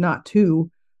quarter, if not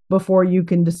two, before you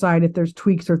can decide if there's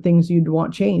tweaks or things you'd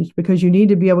want changed, because you need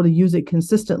to be able to use it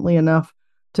consistently enough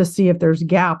to see if there's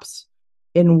gaps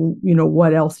in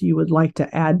what else you would like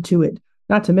to add to it.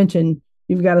 Not to mention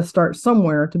you've got to start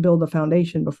somewhere to build a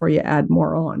foundation before you add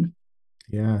more on.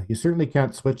 Yeah, you certainly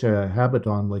can't switch a habit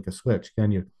on like a switch,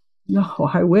 can you? No,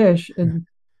 I wish. And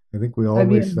I think we all I'd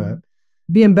wish that.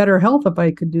 be in better health if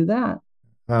I could do that.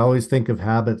 I always think of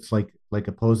habits like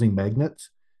opposing magnets.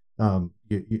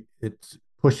 It's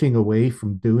pushing away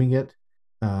from doing it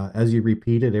as you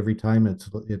repeat it every time.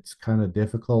 It's kind of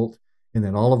difficult, and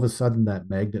then all of a sudden that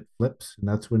magnet flips, and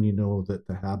that's when you know that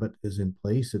the habit is in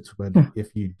place. It's when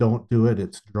if you don't do it,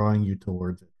 it's drawing you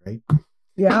towards it, right?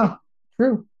 Yeah,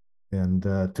 true. And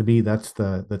to me, that's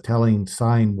the telling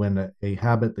sign when a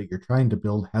habit that you're trying to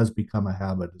build has become a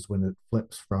habit is when it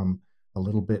flips from a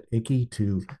little bit icky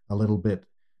to a little bit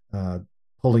uh,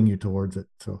 pulling you towards it.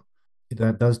 So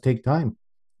that does take time,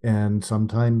 and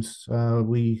sometimes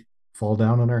we fall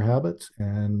down on our habits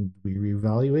and we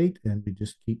reevaluate and we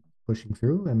just keep pushing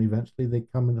through, and eventually they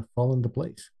come and fall into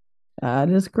place. That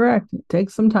is correct. It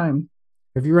takes some time.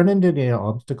 Have you run into any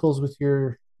obstacles with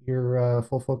your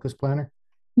full focus planner?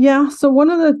 Yeah. So one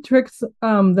of the tricks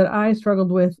that I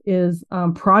struggled with is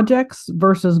projects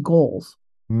versus goals.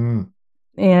 Mm,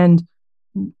 And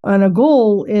a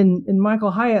goal in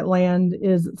Michael Hyatt land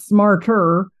is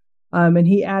smarter, and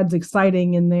he adds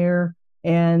exciting in there,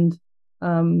 and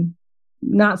um,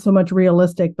 not so much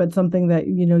realistic, but something that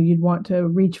you'd want to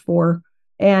reach for.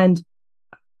 And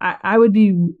I would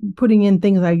be putting in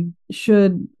things I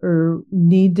should or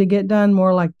need to get done,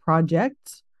 more like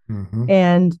projects, hmm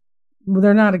and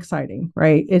they're not exciting,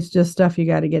 right? It's just stuff you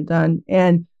got to get done.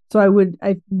 And so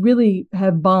I really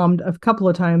have bombed a couple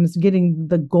of times getting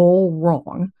the goal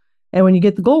wrong. And when you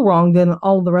get the goal wrong, then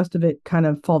all the rest of it kind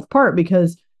of falls apart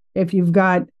because if you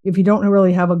don't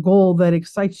really have a goal that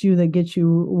excites you, that gets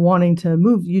you wanting to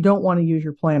move, you don't want to use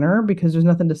your planner because there's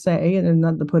nothing to say and there's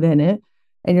nothing to put in it.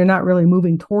 And you're not really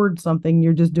moving towards something.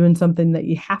 You're just doing something that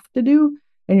you have to do.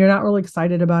 And you're not really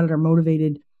excited about it or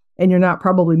motivated, and you're not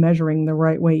probably measuring the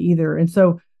right way either. And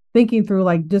so thinking through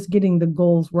like just getting the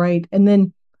goals right. And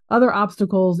then other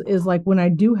obstacles is like when I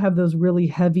do have those really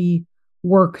heavy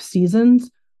work seasons,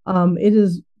 it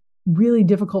is really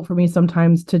difficult for me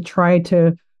sometimes to try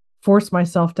to force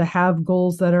myself to have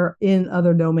goals that are in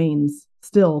other domains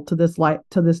still to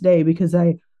this day because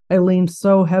I lean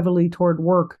so heavily toward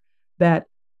work that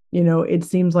it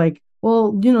seems like,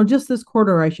 well, just this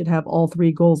quarter I should have all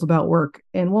three goals about work.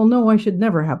 And well, no, I should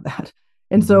never have that.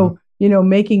 And hmm so,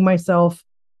 making myself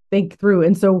think through.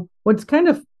 And so what's kind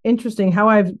of interesting how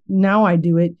I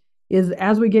do it is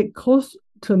as we get close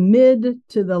to mid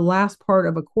to the last part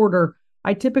of a quarter,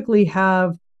 I typically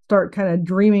have start kind of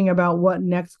dreaming about what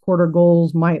next quarter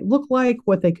goals might look like,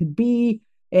 what they could be,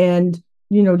 and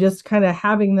just kind of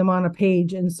having them on a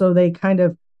page. And so I kind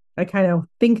of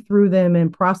think through them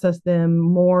and process them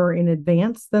more in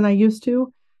advance than I used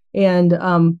to. And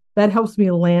that helps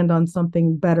me land on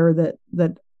something better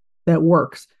that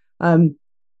works. Um,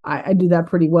 I do that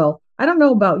pretty well. I don't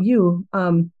know about you.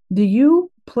 Do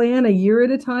you plan a year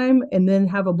at a time and then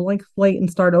have a blank slate and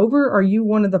start over? Are you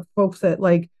one of the folks that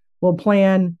like will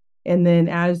plan and then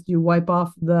as you wipe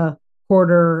off the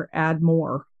quarter, add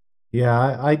more?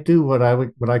 Yeah, I do what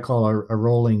I call a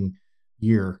rolling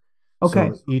year.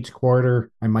 Okay. So each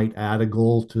quarter I might add a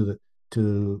goal to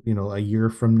a year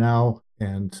from now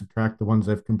and subtract the ones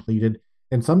I've completed.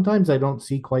 And sometimes I don't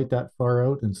see quite that far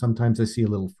out, and sometimes I see a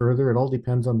little further. It all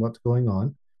depends on what's going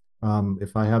on.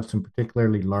 If I have some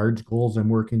particularly large goals I'm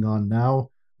working on now,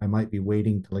 I might be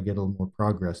waiting till I get a little more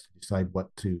progress to decide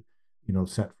what to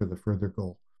set for the further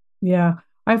goal. Yeah,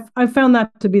 I've found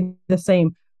that to be the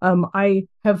same. I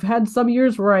have had some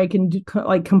years where I can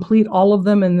like complete all of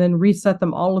them and then reset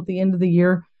them all at the end of the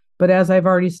year. But as I've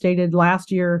already stated, last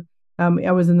year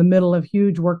I was in the middle of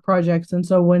huge work projects, and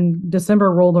so when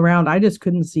December rolled around, I just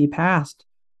couldn't see past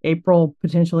April,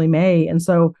 potentially May, and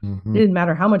so it hmm didn't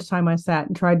matter how much time I sat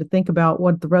and tried to think about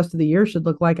what the rest of the year should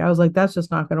look like. I was like, that's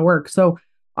just not going to work. So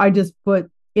I just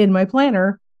put in my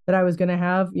planner that I was going to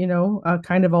have, a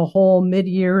kind of a whole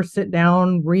mid-year sit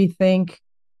down, rethink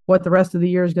what the rest of the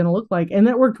year is going to look like, and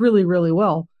that worked really, really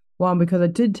well. Well, because I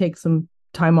did take some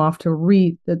time off to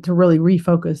really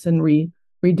refocus and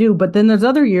redo. But then there's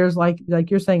other years like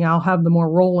you're saying, I'll have the more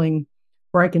rolling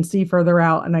where I can see further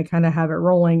out and I kind of have it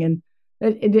rolling, and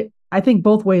I think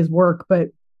both ways work, but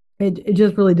it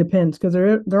just really depends because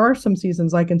there are some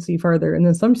seasons I can see further, and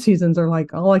then some seasons are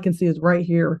like all I can see is right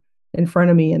here in front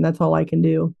of me, and that's all I can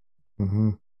do.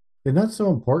 hmm And that's so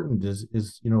important is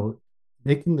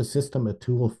making the system a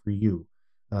tool for you.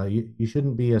 You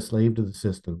shouldn't be a slave to the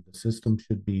system. The system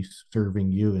should be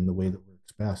serving you in the way that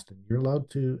works best, and you're allowed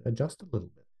to adjust a little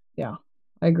bit. Yeah,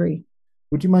 I agree.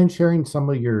 Would you mind sharing some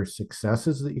of your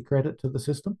successes that you credit to the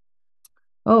system?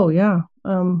 Oh yeah.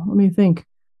 Let me think.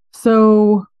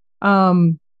 So,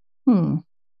 um, Hmm.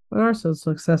 What are some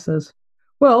successes?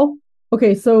 Well,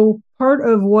 okay, so part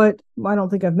of what I don't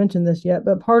think I've mentioned this yet,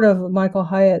 but part of Michael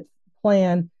Hyatt's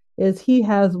plan is he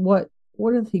has what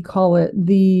does he call it?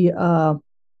 It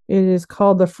is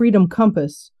called the Freedom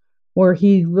Compass, where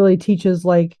he really teaches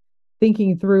like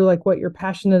thinking through like what you're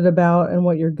passionate about and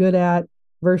what you're good at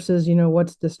versus,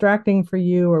 what's distracting for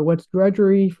you or what's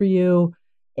drudgery for you.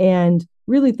 And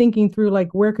really thinking through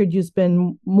like where could you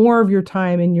spend more of your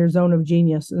time in your zone of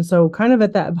genius. And so kind of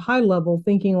at that high level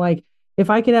thinking like if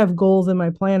I could have goals in my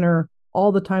planner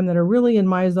all the time that are really in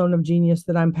my zone of genius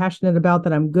that I'm passionate about,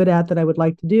 that I'm good at, that I would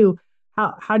like to do,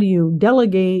 how do you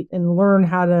delegate and learn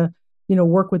how to,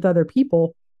 work with other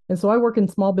people? And so I work in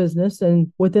small business,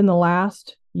 and within the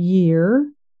last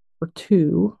year or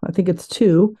two, I think it's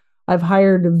two, I've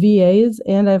hired VAs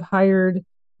and I've hired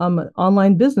an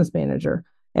online business manager.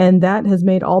 And that has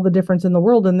made all the difference in the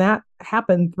world. And that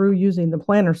happened through using the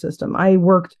planner system. I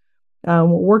worked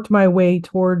my way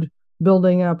toward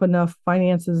building up enough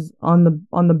finances on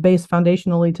the base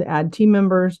foundationally to add team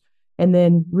members, and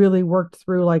then really worked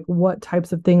through like what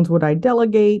types of things would I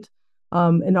delegate,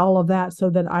 and all of that so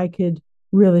that I could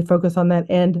really focus on that.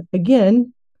 And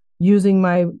again, using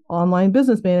my online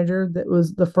business manager, that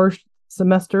was the first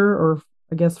semester, or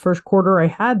I guess first quarter I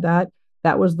had that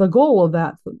was the goal of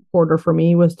that quarter for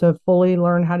me, was to fully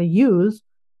learn how to use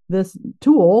this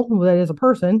tool that is a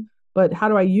person, but how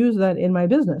do I use that in my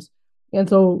business? And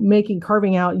so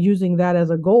carving out using that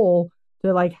as a goal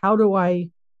to like, how do I,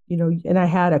 and I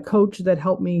had a coach that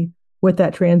helped me with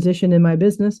that transition in my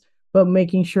business, but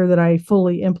making sure that I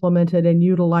fully implemented and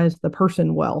utilized the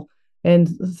person well, and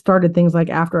started things like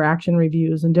after action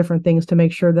reviews and different things to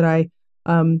make sure that I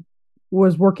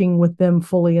was working with them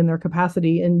fully in their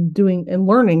capacity and doing and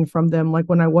learning from them, like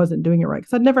when I wasn't doing it right.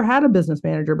 Because I'd never had a business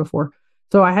manager before.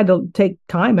 So I had to take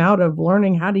time out of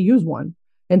learning how to use one.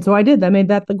 And so I did. I made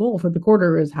that the goal for the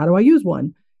quarter, is how do I use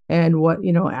one? And what,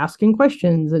 asking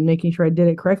questions and making sure I did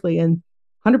it correctly. And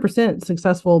 100%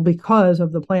 successful because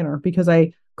of the planner, because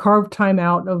I carved time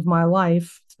out of my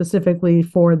life specifically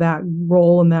for that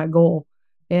role and that goal.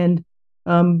 And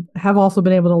have also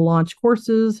been able to launch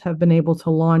courses, have been able to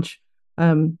launch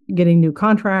getting new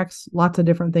contracts, lots of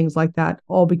different things like that,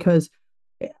 all because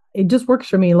it just works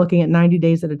for me looking at 90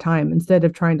 days at a time instead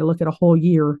of trying to look at a whole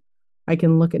year. I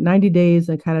can look at 90 days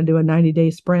and kind of do a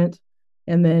 90-day sprint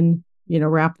and then,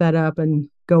 wrap that up and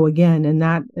go again. And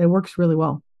that it works really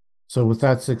well. So, with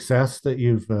that success that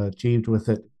you've achieved with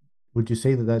it, would you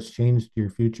say that that's changed your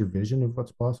future vision of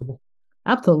what's possible?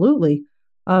 Absolutely.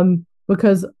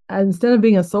 Because instead of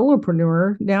being a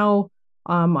solopreneur, now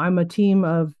I'm a team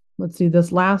of, let's see, the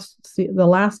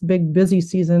last big busy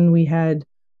season, we had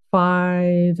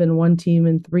five in one team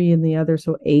and three in the other,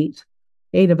 so eight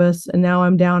of us. And now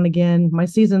I'm down again. My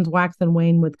seasons wax and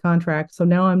wane with contracts. So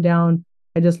now I'm down.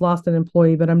 I just lost an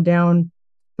employee, but I'm down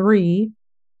three.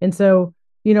 And so,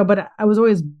 but I was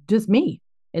always just me.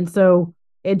 And so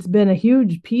it's been a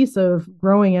huge piece of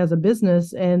growing as a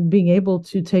business and being able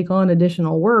to take on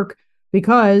additional work,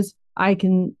 because I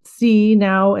can see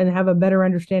now and have a better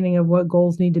understanding of what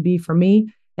goals need to be for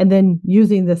me. And then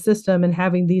using the system and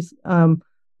having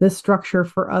this structure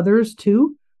for others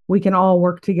too, we can all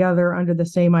work together under the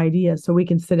same idea. So we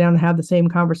can sit down and have the same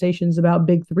conversations about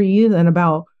big threes and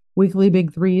about weekly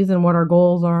big threes and what our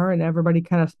goals are, and everybody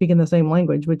kind of speaking the same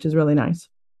language, which is really nice.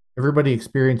 Everybody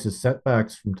experiences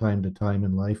setbacks from time to time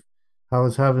in life. How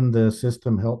has having the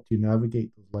system helped you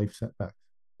navigate those life setbacks?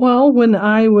 Well, when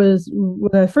I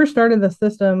first started the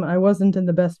system, I wasn't in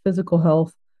the best physical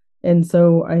health. And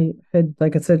so I had,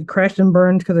 like I said, crashed and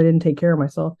burned because I didn't take care of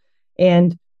myself.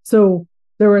 And so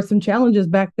there were some challenges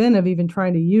back then of even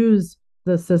trying to use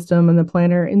the system and the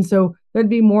planner. And so there'd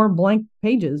be more blank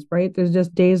pages, right? There's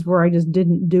just days where I just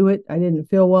didn't do it. I didn't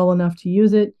feel well enough to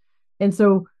use it. And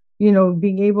so,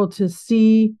 being able to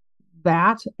see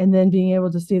that and then being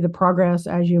able to see the progress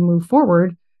as you move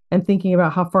forward and thinking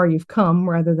about how far you've come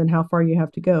rather than how far you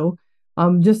have to go.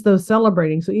 Just those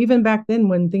celebrating. So even back then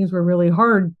when things were really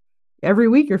hard, every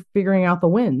week you're figuring out the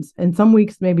wins, and some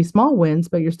weeks maybe small wins,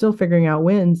 but you're still figuring out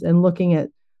wins and looking at,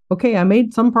 okay, I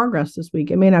made some progress this week.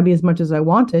 It may not be as much as I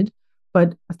wanted,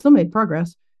 but I still made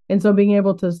progress. And so being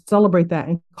able to celebrate that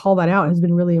and call that out has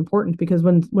been really important, because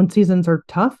when seasons are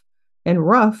tough and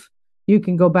rough, you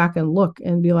can go back and look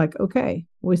and be like, okay,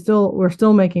 we're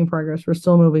still making progress. We're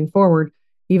still moving forward,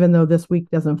 even though this week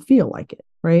doesn't feel like it,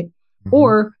 right? Mm-hmm.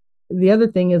 Or the other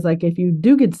thing is, like, if you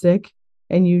do get sick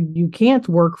and you can't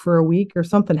work for a week or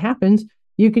something happens,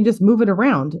 you can just move it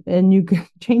around and you can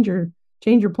change your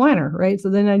planner, right? So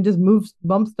then I just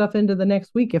bump stuff into the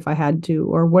next week if I had to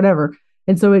or whatever.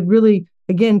 And so it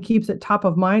again, keeps it top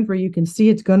of mind where you can see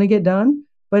it's going to get done,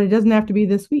 but it doesn't have to be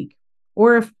this week.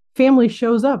 Or if family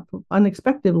shows up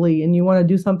unexpectedly and you want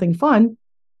to do something fun,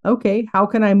 okay, how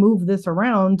can I move this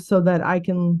around so that I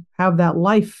can have that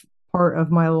life part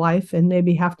of my life and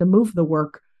maybe have to move the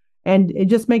work? And it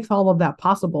just makes all of that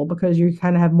possible because you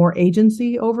kind of have more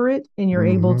agency over it and you're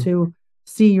able Mm-hmm. to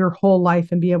see your whole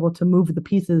life and be able to move the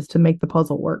pieces to make the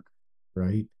puzzle work.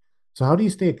 Right. So how do you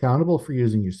stay accountable for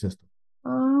using your system?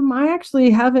 I actually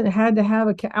haven't had to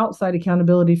have outside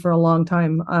accountability for a long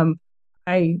time.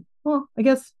 I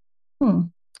guess, hmm,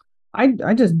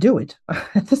 I just do it.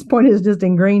 At this point, it's just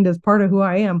ingrained as part of who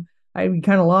I am. I'd be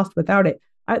kind of lost without it.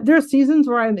 There are seasons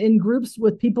where I'm in groups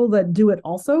with people that do it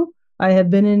also. I have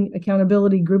been in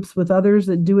accountability groups with others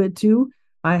that do it too.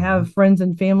 I Mm-hmm. have friends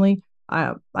and family.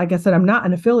 Like I said, I'm not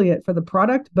an affiliate for the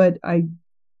product, but I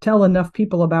tell enough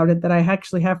people about it that I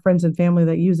actually have friends and family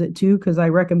that use it too because I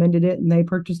recommended it and they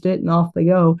purchased it and off they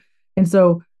go. And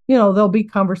so, there'll be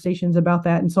conversations about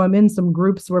that. And so I'm in some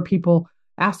groups where people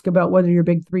ask about what are your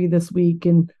big three this week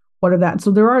and what are that. So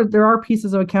there are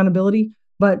pieces of accountability,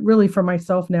 but really for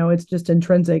myself now, it's just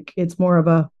intrinsic. It's more of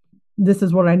a this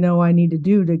is what I know I need to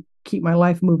do to keep my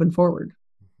life moving forward.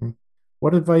 Mm-hmm.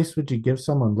 What advice would you give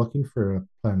someone looking for a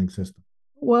planning system?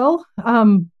 Well,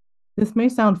 this may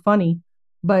sound funny,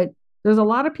 but there's a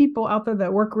lot of people out there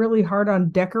that work really hard on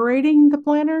decorating the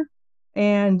planner,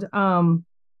 and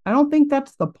I don't think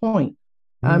that's the point.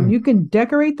 Mm, You can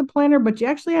decorate the planner, but you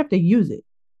actually have to use it.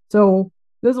 So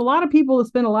there's a lot of people that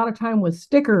spend a lot of time with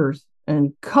stickers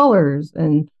and colors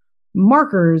and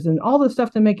markers and all this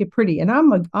stuff to make it pretty. And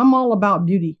I'm all about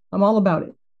beauty. I'm all about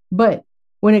it. But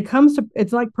when it comes to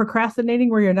it's like procrastinating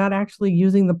where you're not actually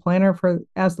using the planner for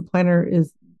as the planner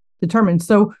is determined.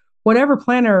 So whatever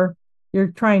planner you're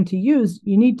trying to use,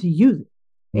 you need to use it.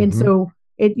 And mm-hmm, so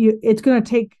it's going to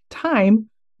take time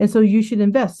and so you should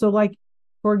invest. So like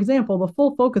for example, the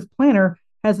full focus planner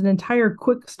has an entire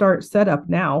quick start setup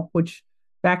now, which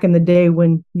back in the day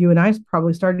when you and I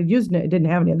probably started using it, it didn't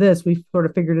have any of this. We sort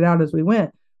of figured it out as we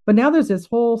went. But now there's this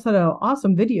whole set of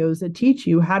awesome videos that teach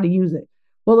you how to use it.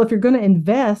 Well, if you're going to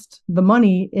invest the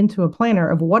money into a planner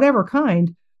of whatever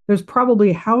kind, there's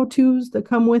probably how to's that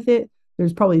come with it.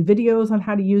 There's probably videos on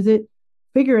how to use it.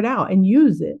 Figure it out and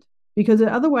use it because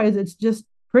otherwise it's just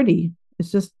pretty.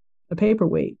 It's just a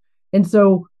paperweight. And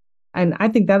so, and I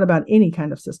think that about any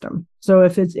kind of system. So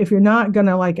if you're not going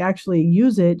to like actually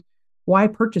use it, why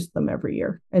purchase them every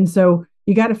year? And so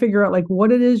you got to figure out like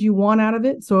what it is you want out of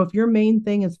it. So if your main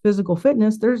thing is physical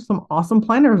fitness, there's some awesome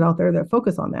planners out there that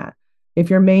focus on that. If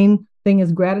your main thing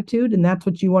is gratitude and that's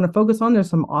what you want to focus on, there's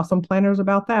some awesome planners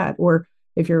about that. Or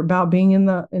if you're about being in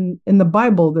the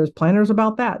Bible, there's planners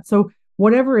about that. So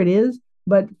whatever it is,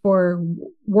 but for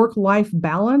work life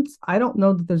balance, I don't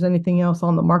know that there's anything else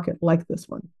on the market like this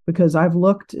one because I've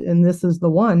looked and this is the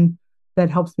one that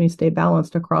helps me stay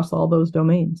balanced across all those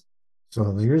domains.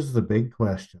 So here's the big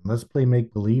question. Let's play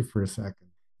make believe for a second.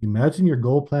 Imagine your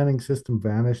goal planning system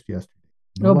vanished yesterday,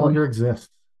 no Oh boy. longer exists.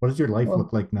 What does your life Well,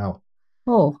 look like now?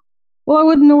 oh, well, I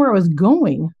wouldn't know where I was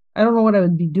going. I don't know what I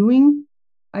would be doing.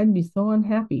 I'd be so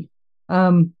unhappy.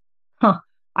 Um, huh.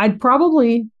 I'd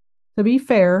probably, to be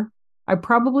fair, I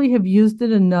probably have used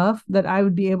it enough that I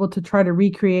would be able to try to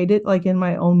recreate it like in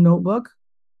my own notebook.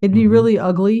 It'd be Mm-hmm. really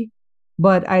ugly,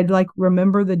 but I'd like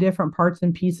remember the different parts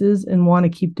and pieces and want to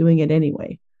keep doing it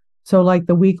anyway. So like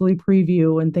the weekly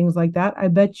preview and things like that, I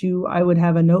bet you I would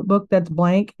have a notebook that's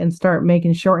blank and start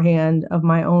making shorthand of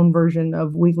my own version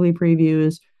of weekly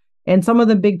previews and some of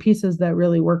the big pieces that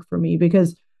really work for me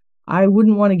because I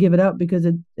wouldn't want to give it up because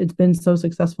it's been so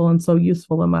successful and so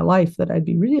useful in my life that I'd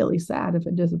be really sad if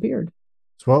it disappeared.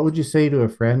 So what would you say to a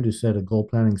friend who said a goal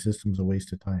planning system is a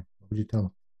waste of time? What would you tell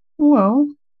them? Well,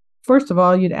 first of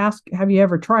all, you'd ask, have you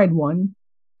ever tried one?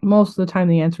 Most of the time,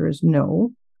 the answer is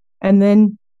no. And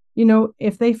then,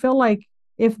 if they feel like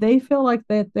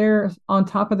that they're on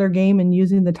top of their game and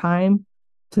using the time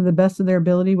to the best of their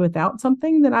ability without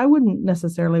something, then I wouldn't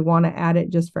necessarily want to add it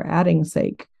just for adding's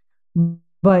sake.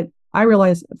 But I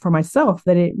realize for myself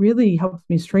that it really helps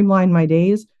me streamline my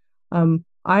days.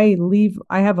 I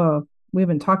have we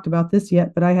haven't talked about this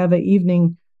yet, but I have an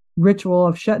evening ritual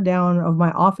of shutdown of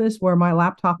my office where my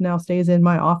laptop now stays in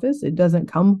my office. It doesn't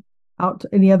come out to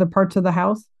any other parts of the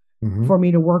house Mm-hmm. for me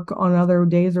to work on other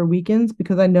days or weekends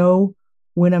because I know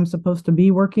when I'm supposed to be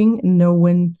working and know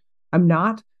when I'm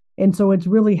not. And so it's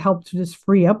really helped to just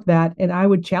free up that. And I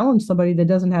would challenge somebody that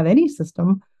doesn't have any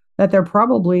system that they're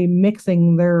probably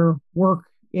mixing their work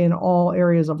in all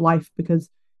areas of life because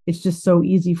it's just so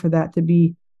easy for that to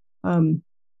be um,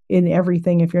 in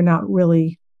everything if you're not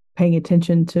really paying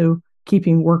attention to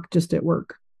keeping work just at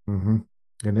work. Mm-hmm.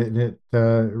 And it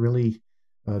really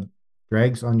uh,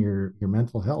 drags on your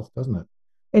mental health, doesn't it?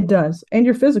 It does, and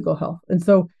your physical health. And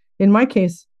so in my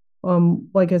case,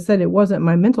 like I said, it wasn't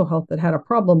my mental health that had a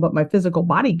problem, but my physical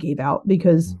body gave out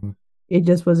because Hmm. it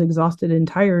just was exhausted and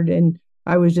tired, and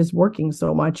I was just working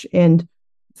so much. And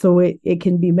so it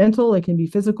can be mental, it can be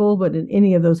physical, but in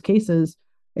any of those cases,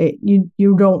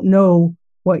 you don't know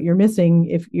what you're missing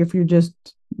if you're just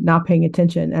not paying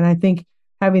attention. And I think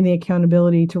having the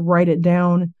accountability to write it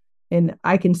down, and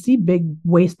I can see big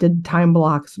wasted time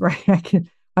blocks, right?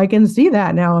 I can see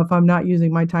that now if I'm not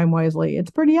using my time wisely.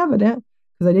 It's pretty evident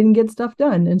because I didn't get stuff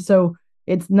done. And so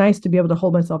it's nice to be able to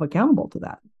hold myself accountable to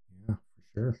that. Yeah,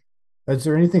 for sure. Is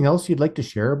there anything else you'd like to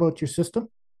share about your system?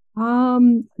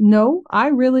 No,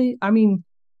 I mean,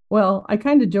 well, I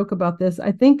kind of joke about this.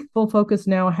 I think Full Focus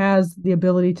now has the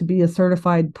ability to be a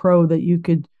certified pro that you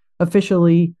could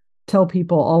officially tell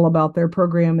people all about their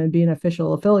program and be an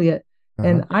official affiliate. Uh-huh.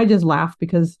 And I just laugh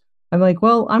because I'm like,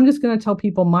 well, I'm just going to tell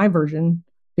people my version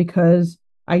because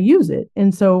I use it.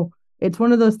 And so it's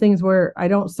one of those things where I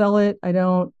don't sell it, I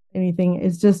don't anything.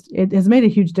 It's just, it has made a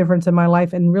huge difference in my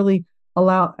life and really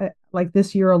allow like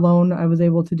this year alone, I was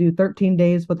able to do 13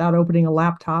 days without opening a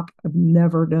laptop. I've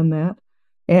never done that.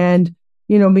 And,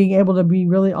 being able to be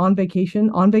really on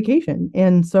vacation.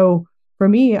 And so for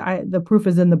me, the proof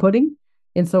is in the pudding.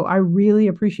 And so I really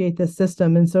appreciate this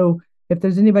system. And so if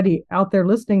there's anybody out there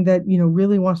listening that,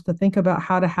 really wants to think about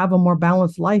how to have a more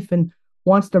balanced life and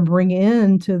wants to bring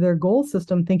into their goal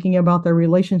system, thinking about their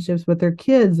relationships with their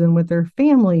kids and with their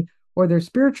family or their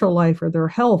spiritual life or their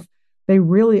health, they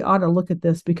really ought to look at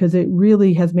this because it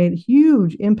really has made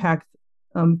huge impact,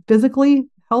 physically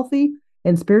healthy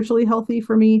and spiritually healthy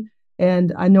for me.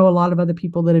 And I know a lot of other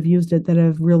people that have used it that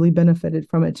have really benefited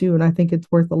from it too. And I think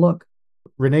it's worth a look.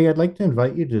 Renee, I'd like to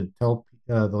invite you to tell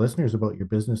the listeners about your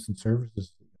business and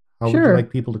services. How would you Sure.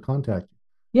 like people to contact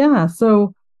you? Yeah.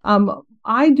 So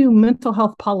I do mental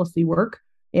health policy work,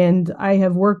 and I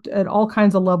have worked at all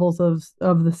kinds of levels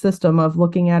of the system of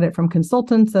looking at it from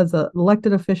consultants as an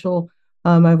elected official.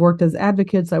 I've worked as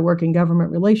advocates. I work in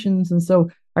government relations, and so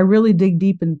I really dig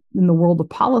deep in the world of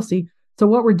policy. So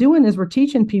what we're doing is we're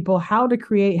teaching people how to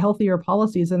create healthier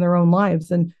policies in their own lives,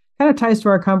 and kind of ties to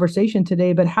our conversation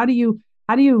today. But how do you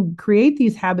create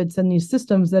these habits and these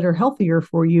systems that are healthier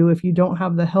for you if you don't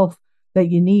have the health that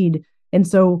you need? And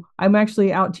so I'm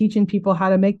actually out teaching people how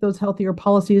to make those healthier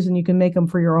policies, and you can make them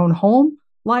for your own home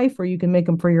life or you can make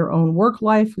them for your own work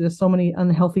life. There's so many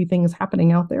unhealthy things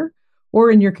happening out there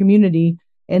or in your community.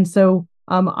 And so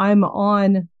I'm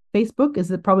on Facebook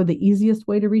is probably the easiest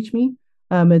way to reach me.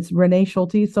 It's Renee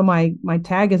Schulte. So my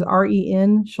tag is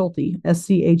REN Schulte,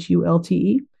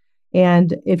 SCHULTE.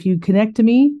 And if you connect to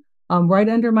me, right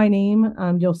under my name,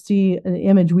 you'll see an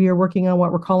image. We are working on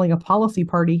what we're calling a policy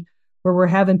party, where we're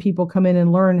having people come in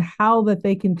and learn how that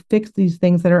they can fix these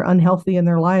things that are unhealthy in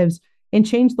their lives and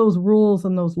change those rules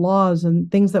and those laws and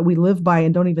things that we live by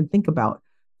and don't even think about,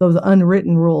 those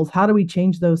unwritten rules. How do we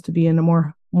change those to be in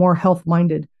a more health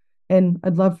minded? And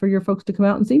I'd love for your folks to come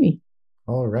out and see me.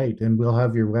 All right. And we'll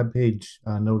have your webpage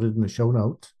noted in the show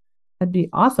notes. That'd be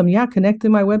awesome. Yeah, connect to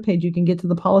my webpage. You can get to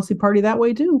the policy party that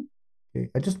way too.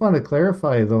 Okay. I just want to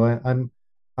clarify though,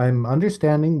 I'm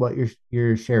understanding what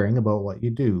you're sharing about what you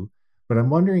do, but I'm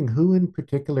wondering who in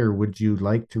particular would you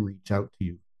like to reach out to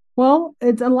you? Well,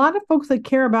 it's a lot of folks that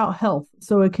care about health.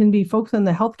 So it can be folks in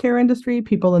the healthcare industry,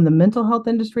 people in the mental health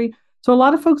industry. So a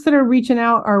lot of folks that are reaching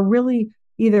out are really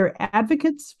either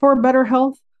advocates for better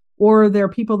health, or they're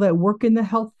people that work in the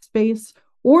health space,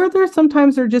 or they're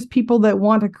just people that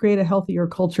want to create a healthier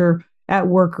culture at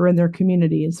work or in their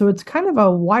community. And so it's kind of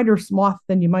a wider swath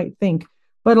than you might think.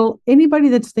 But anybody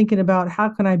that's thinking about how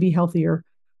can I be healthier,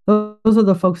 those are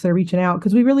the folks that are reaching out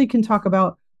because we really can talk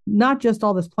about not just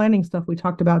all this planning stuff we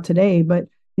talked about today, but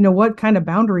what kind of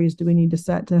boundaries do we need to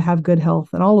set to have good health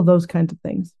and all of those kinds of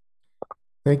things.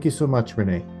 Thank you so much,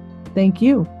 Renee. Thank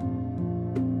you.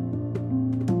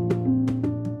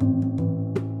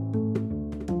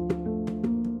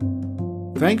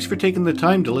 Thanks for taking the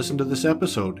time to listen to this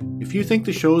episode. If you think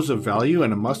the show is of value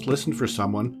and a must listen for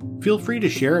someone, feel free to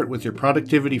share it with your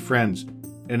productivity friends.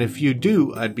 And if you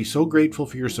do, I'd be so grateful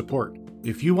for your support.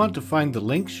 If you want to find the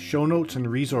links, show notes, and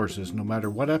resources no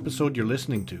matter what episode you're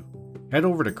listening to, head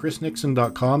over to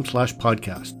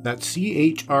chrisnixon.com/podcast. That's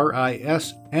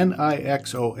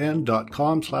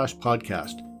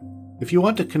CHRISNIXON.com/podcast. If you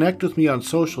want to connect with me on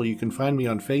social, you can find me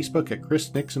on Facebook at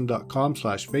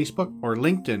chrisnixon.com/Facebook or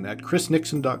LinkedIn at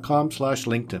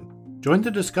chrisnixon.com/LinkedIn. Join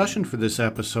the discussion for this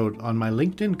episode on my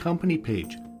LinkedIn company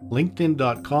page,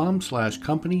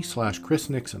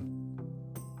 linkedin.com/company/chrisnixon.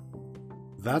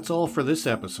 That's all for this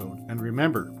episode, and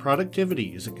remember,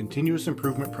 productivity is a continuous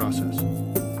improvement process.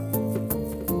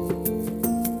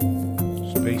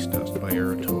 Space Dust by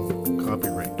Aerotone,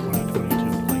 copyright 2022,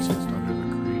 licensed under the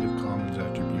Creative Commons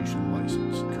Attribution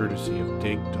License, courtesy of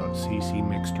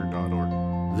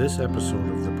dig.ccmixter.org. This episode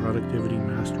of the Productivity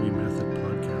Mastery Method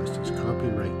podcast is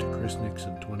copyright to Chris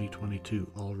Nixon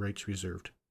 2022, all rights reserved.